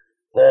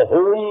 For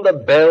Whom the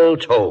Bell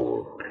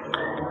Tolls.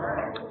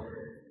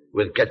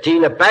 With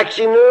Katina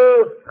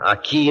Paxinu,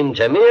 Akim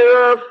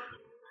Tamirov,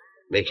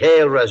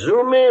 Mikhail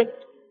Razumi,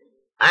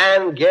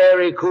 and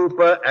Gary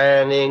Cooper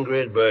and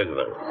Ingrid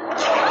Bergman.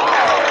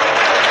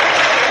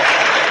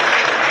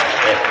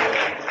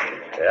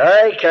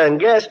 I can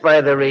guess by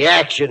the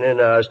reaction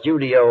in our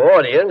studio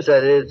audience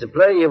that it's a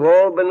play you've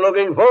all been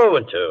looking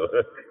forward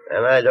to.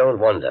 And I don't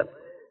wonder.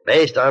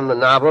 Based on the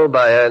novel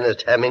by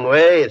Ernest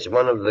Hemingway, it's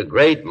one of the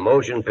great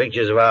motion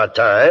pictures of our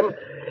time,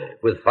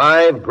 with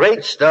 5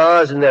 great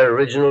stars in their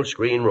original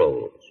screen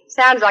roles.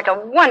 Sounds like a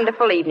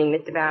wonderful evening,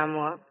 Mr.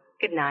 Barrymore.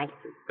 Good night.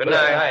 Good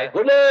night.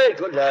 Good night.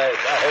 Good night.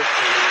 I hope to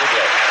see you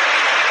again.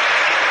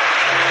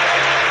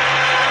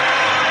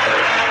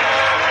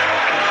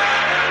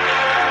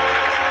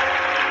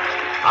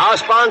 Our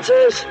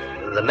sponsors,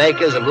 the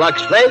makers of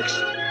Lux Flakes,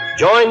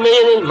 join me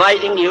in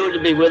inviting you to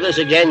be with us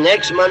again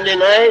next Monday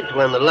night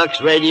when the Lux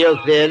Radio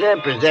Theater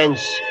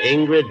presents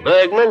Ingrid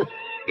Bergman,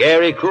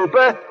 Gary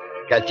Cooper,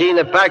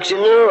 Katina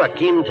Paxinu,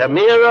 Akim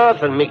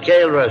Tamirov, and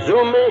Mikhail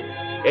Razumi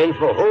in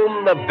For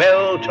Whom the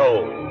Bell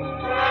Tolls.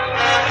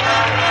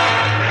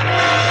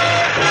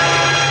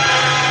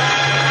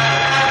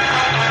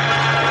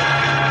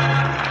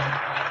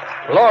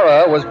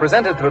 Laura was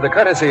presented through the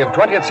courtesy of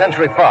 20th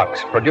Century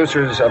Fox,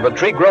 producers of A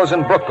Tree Grows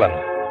in Brooklyn.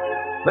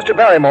 Mr.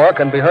 Barrymore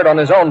can be heard on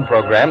his own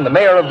program, The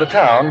Mayor of the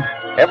Town,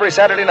 every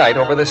Saturday night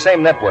over this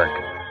same network.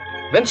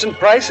 Vincent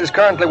Price is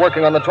currently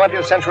working on the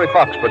 20th Century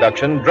Fox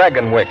production,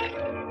 Dragonwick.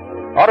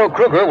 Otto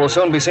Kruger will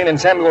soon be seen in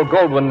Samuel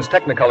Goldwyn's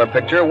Technicolor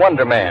picture,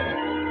 Wonder Man.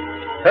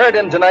 Heard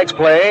in tonight's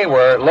play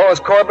were Lois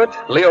Corbett,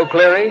 Leo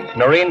Cleary,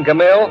 Noreen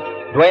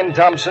Gamil, Dwayne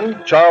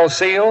Thompson, Charles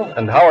Seal,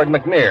 and Howard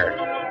McNear.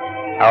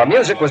 Our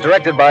music was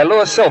directed by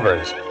Louis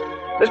Silvers.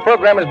 This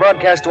program is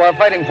broadcast to our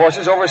fighting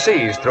forces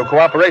overseas through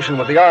cooperation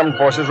with the Armed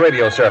Forces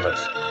Radio Service.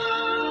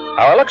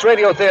 Our Lux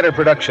Radio Theater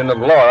production of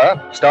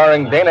Laura,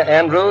 starring Dana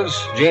Andrews,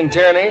 Gene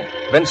Tierney,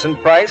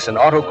 Vincent Price, and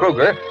Otto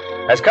Kruger,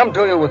 has come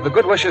to you with the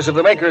good wishes of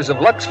the makers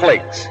of Lux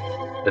Flakes,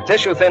 the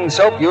tissue-thin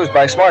soap used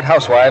by smart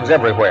housewives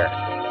everywhere.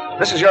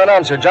 This is your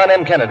announcer, John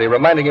M. Kennedy,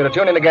 reminding you to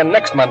tune in again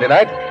next Monday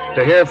night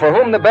to hear For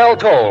Whom the Bell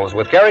Tolls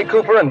with Gary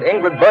Cooper and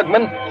Ingrid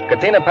Bergman,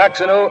 Katina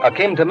Paxinu,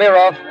 Akim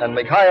Tamirov, and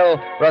Mikhail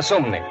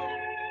Rasumny.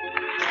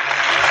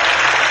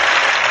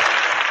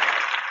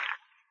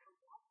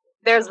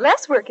 There's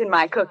less work in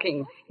my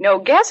cooking, no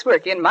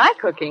guesswork in my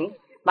cooking.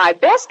 My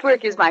best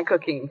work is my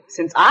cooking,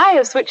 since I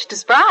have switched to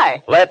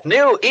Spry. Let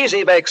new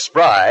Easy Bake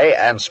Spry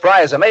and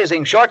Spry's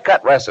amazing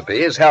shortcut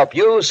recipes help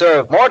you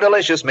serve more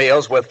delicious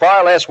meals with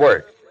far less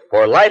work.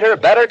 For lighter,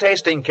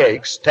 better-tasting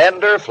cakes,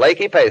 tender,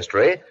 flaky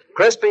pastry,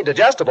 crispy,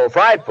 digestible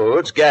fried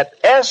foods, get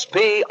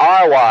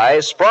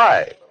S-P-R-Y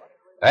Spry.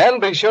 And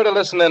be sure to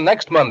listen in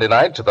next Monday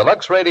night to the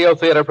Lux Radio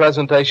Theater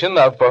presentation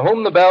of For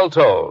Whom the Bell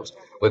Tolls,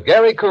 with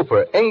Gary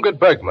Cooper, Ingrid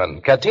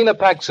Bergman, Katina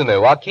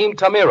Paxinu, Akim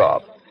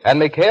Tamirov, and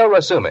Mikhail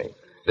Rasumi.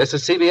 This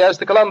is CBS,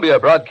 the Columbia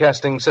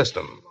Broadcasting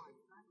System.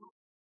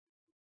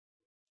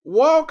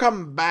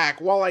 Welcome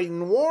back. Well, a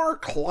noir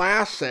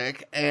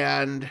classic,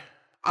 and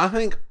I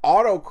think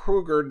Otto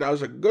Kruger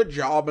does a good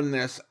job in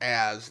this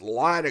as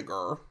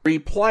Lydiger,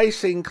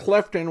 replacing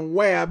Clifton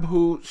Webb,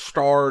 who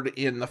starred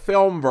in the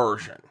film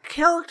version.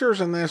 Characters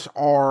in this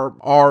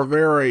are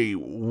very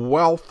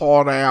well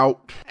thought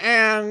out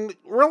and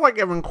really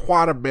given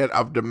quite a bit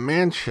of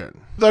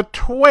dimension. The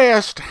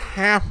twist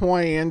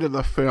halfway into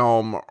the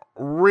film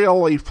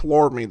really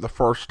floored me the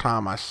first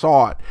time I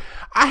saw it.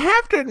 I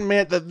have to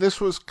admit that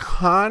this was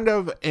kind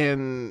of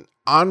an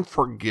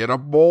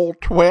unforgettable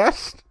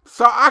twist.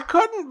 So I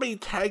couldn't be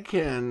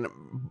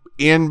taken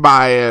in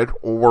by it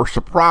or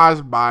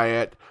surprised by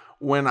it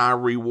when I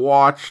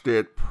rewatched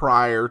it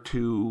prior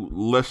to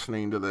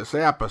listening to this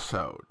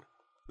episode.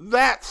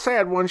 That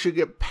said, once you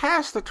get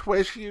past the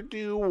twist, you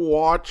do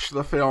watch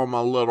the film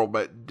a little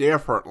bit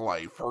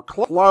differently for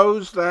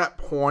clues that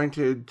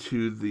pointed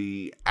to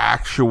the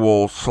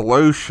actual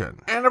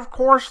solution. And of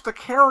course, the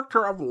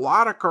character of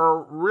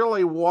Lydecker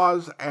really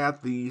was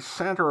at the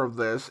center of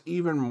this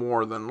even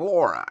more than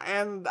Laura.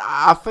 And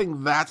I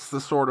think that's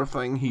the sort of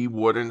thing he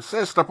would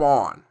insist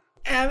upon.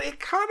 And it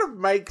kind of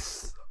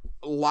makes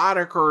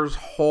Lydecker's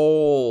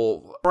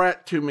whole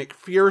threat to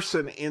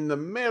McPherson in the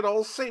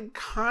middle seemed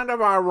kind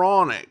of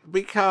ironic,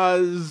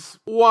 because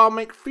while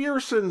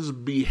McPherson's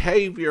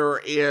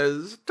behavior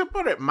is, to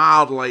put it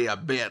mildly, a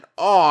bit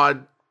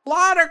odd,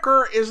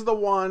 Lydecker is the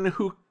one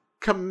who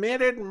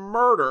committed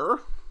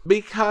murder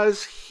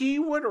because he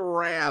would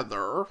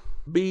rather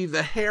be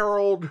the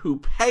herald who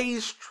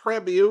pays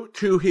tribute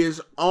to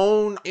his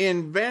own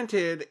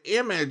invented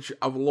image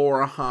of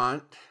Laura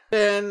Hunt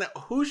than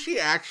who she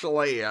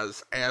actually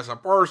is as a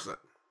person.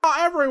 While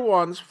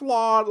everyone's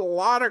flawed,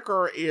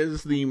 Lydecker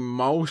is the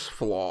most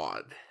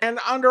flawed. And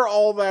under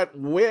all that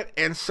wit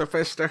and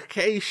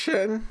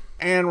sophistication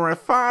and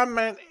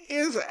refinement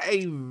is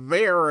a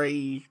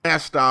very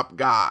messed up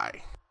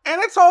guy.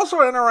 And it's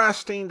also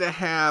interesting to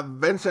have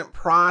Vincent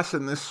Price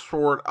in this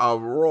sort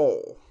of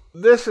role.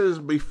 This is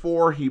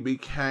before he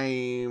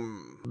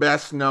became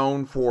best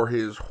known for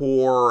his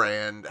horror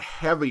and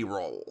heavy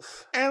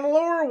roles. And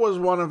Laura was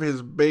one of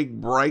his big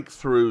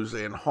breakthroughs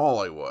in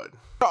Hollywood.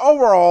 So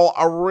overall,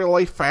 a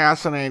really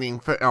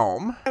fascinating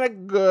film and a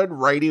good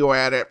radio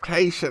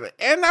adaptation.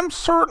 And I'm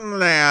certain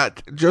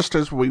that, just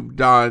as we've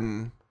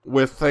done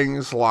with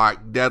things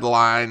like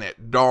Deadline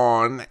at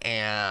Dawn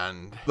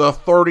and The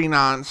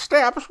 39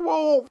 Steps,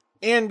 we'll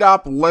end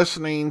up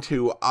listening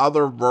to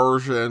other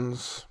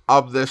versions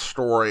of this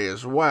story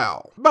as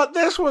well. But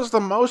this was the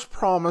most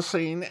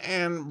promising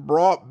and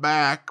brought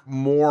back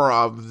more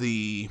of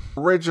the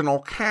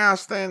original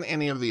cast than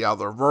any of the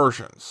other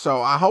versions.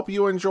 So I hope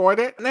you enjoyed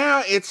it.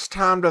 Now it's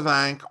time to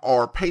thank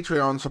our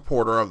Patreon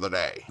supporter of the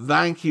day.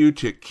 Thank you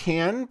to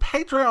Ken,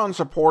 Patreon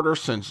supporter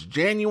since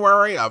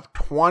January of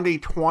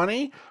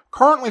 2020,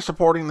 currently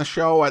supporting the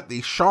show at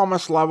the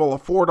Shamus level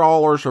of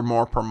 $4 or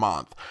more per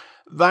month.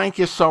 Thank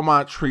you so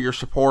much for your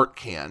support,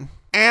 Ken.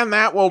 And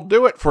that will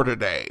do it for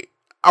today.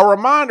 A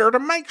reminder to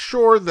make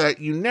sure that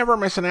you never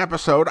miss an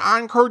episode, I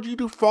encourage you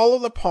to follow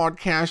the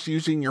podcast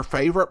using your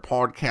favorite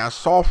podcast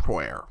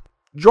software.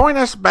 Join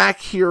us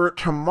back here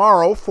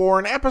tomorrow for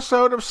an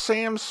episode of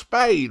Sam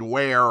Spade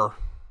where...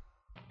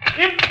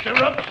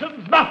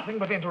 Interruptions, nothing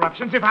but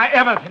interruptions. If I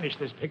ever finish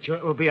this picture,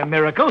 it will be a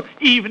miracle,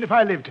 even if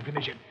I live to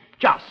finish it.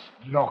 Just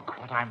look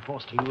what I'm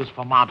forced to use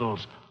for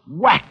models.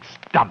 Wax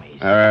dummies.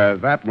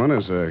 That one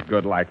is a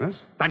good likeness.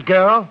 That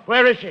girl,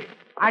 where is she?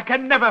 I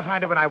can never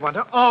find her when I want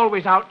her.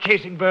 Always out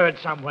chasing birds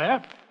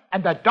somewhere.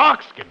 And the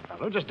dark-skinned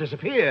fellow just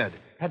disappeared.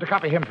 Had to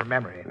copy him from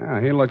memory.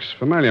 He looks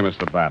familiar,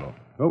 Mr. Battle.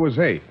 Who was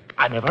he?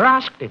 I never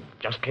asked him.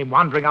 Just came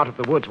wandering out of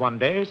the woods one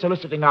day,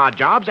 soliciting our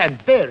jobs,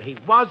 and there he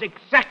was,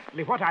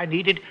 exactly what I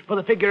needed for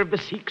the figure of the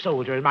Sikh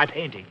soldier in my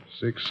painting.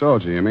 Sikh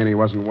soldier? You mean he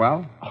wasn't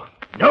well? Oh,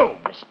 no,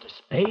 Mr.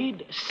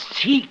 Spade.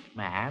 Sikh,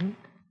 man.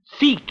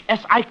 Sikh,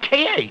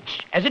 S-I-K-H,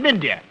 as in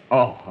India.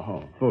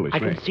 Oh, foolish I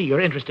me. can see you're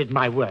interested in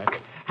my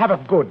work. Have a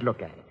good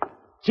look at it.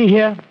 See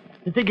here,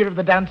 the figure of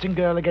the dancing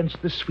girl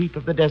against the sweep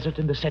of the desert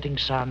in the setting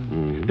sun.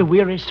 Mm-hmm. The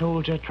weary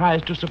soldier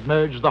tries to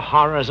submerge the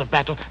horrors of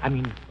battle,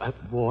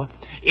 war,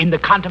 in the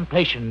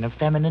contemplation of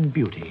feminine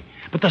beauty.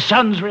 But the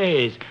sun's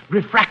rays,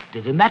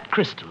 refracted in that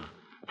crystal,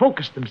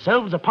 focus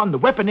themselves upon the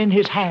weapon in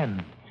his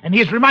hand. And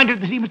he is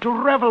reminded that he must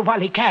revel while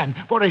he can,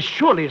 for as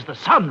surely as the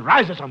sun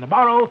rises on the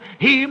morrow,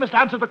 he must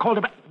answer the call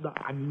to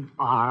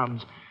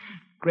arms.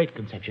 Great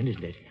conception,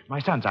 isn't it? My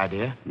son's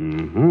idea.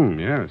 Mm-hmm,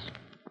 yes.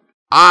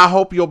 I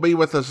hope you'll be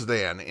with us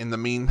then. In the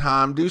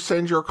meantime, do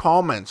send your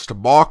comments to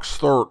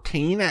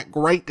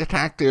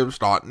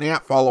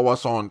box13@greatdetectives.net. Follow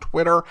us on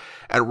Twitter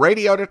at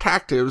Radio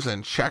Detectives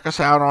and check us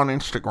out on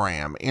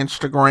Instagram,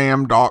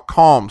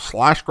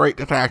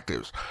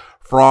 instagram.com/greatdetectives.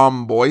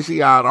 From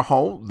Boise,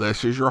 Idaho,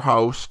 this is your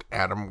host,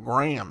 Adam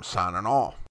Graham, signing off.